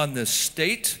nation, upon this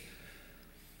state,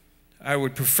 I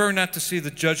would prefer not to see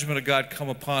the judgment of God come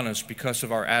upon us because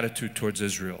of our attitude towards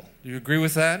Israel. Do you agree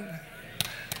with that?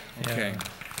 Okay. Yeah.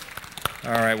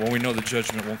 All right, well, we know the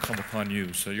judgment won't come upon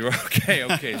you, so you're okay.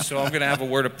 Okay, so I'm going to have a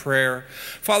word of prayer.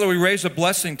 Father, we raise a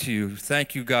blessing to you.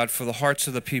 Thank you, God, for the hearts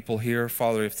of the people here.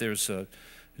 Father, if there's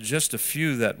just a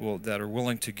few that are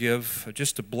willing to give,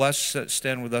 just to bless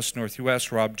Stand With Us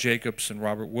Northwest, Rob Jacobs and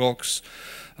Robert Wilkes,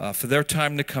 for their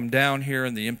time to come down here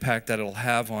and the impact that it'll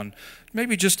have on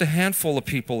maybe just a handful of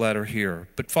people that are here.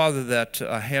 But, Father, that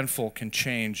a handful can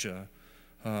change a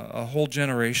whole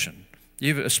generation.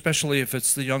 Even, especially if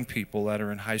it's the young people that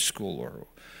are in high school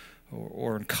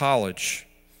or in college,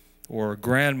 or a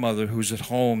grandmother who's at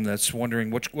home that's wondering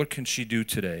what can she do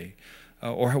today,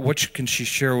 or what can she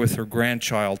share with her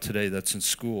grandchild today that's in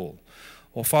school.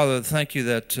 Well, Father, thank you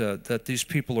that these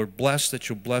people are blessed, that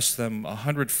you'll bless them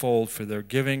 100-fold for their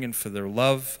giving and for their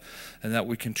love, and that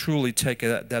we can truly take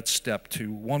that step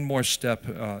to one more step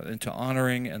into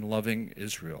honoring and loving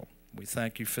Israel. We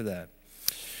thank you for that.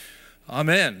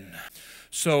 Amen.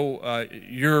 So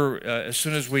as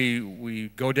soon as we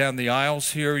go down the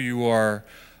aisles here, you are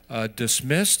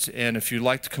dismissed. And if you'd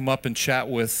like to come up and chat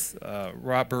with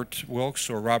Robert Wilkes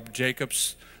or Robert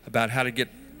Jacobs about how to get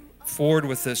forward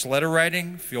with this letter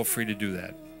writing, feel free to do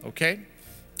that. Okay?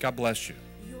 God bless you.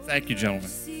 Thank you,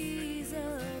 gentlemen.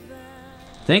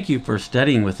 Thank you for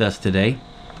studying with us today.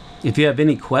 If you have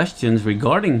any questions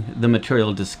regarding the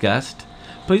material discussed,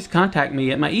 please contact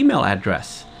me at my email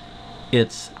address.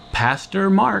 It's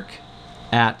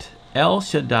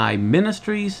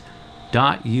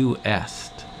pastormark@elshaddaiministries.us.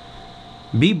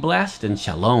 Be blessed and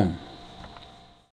shalom.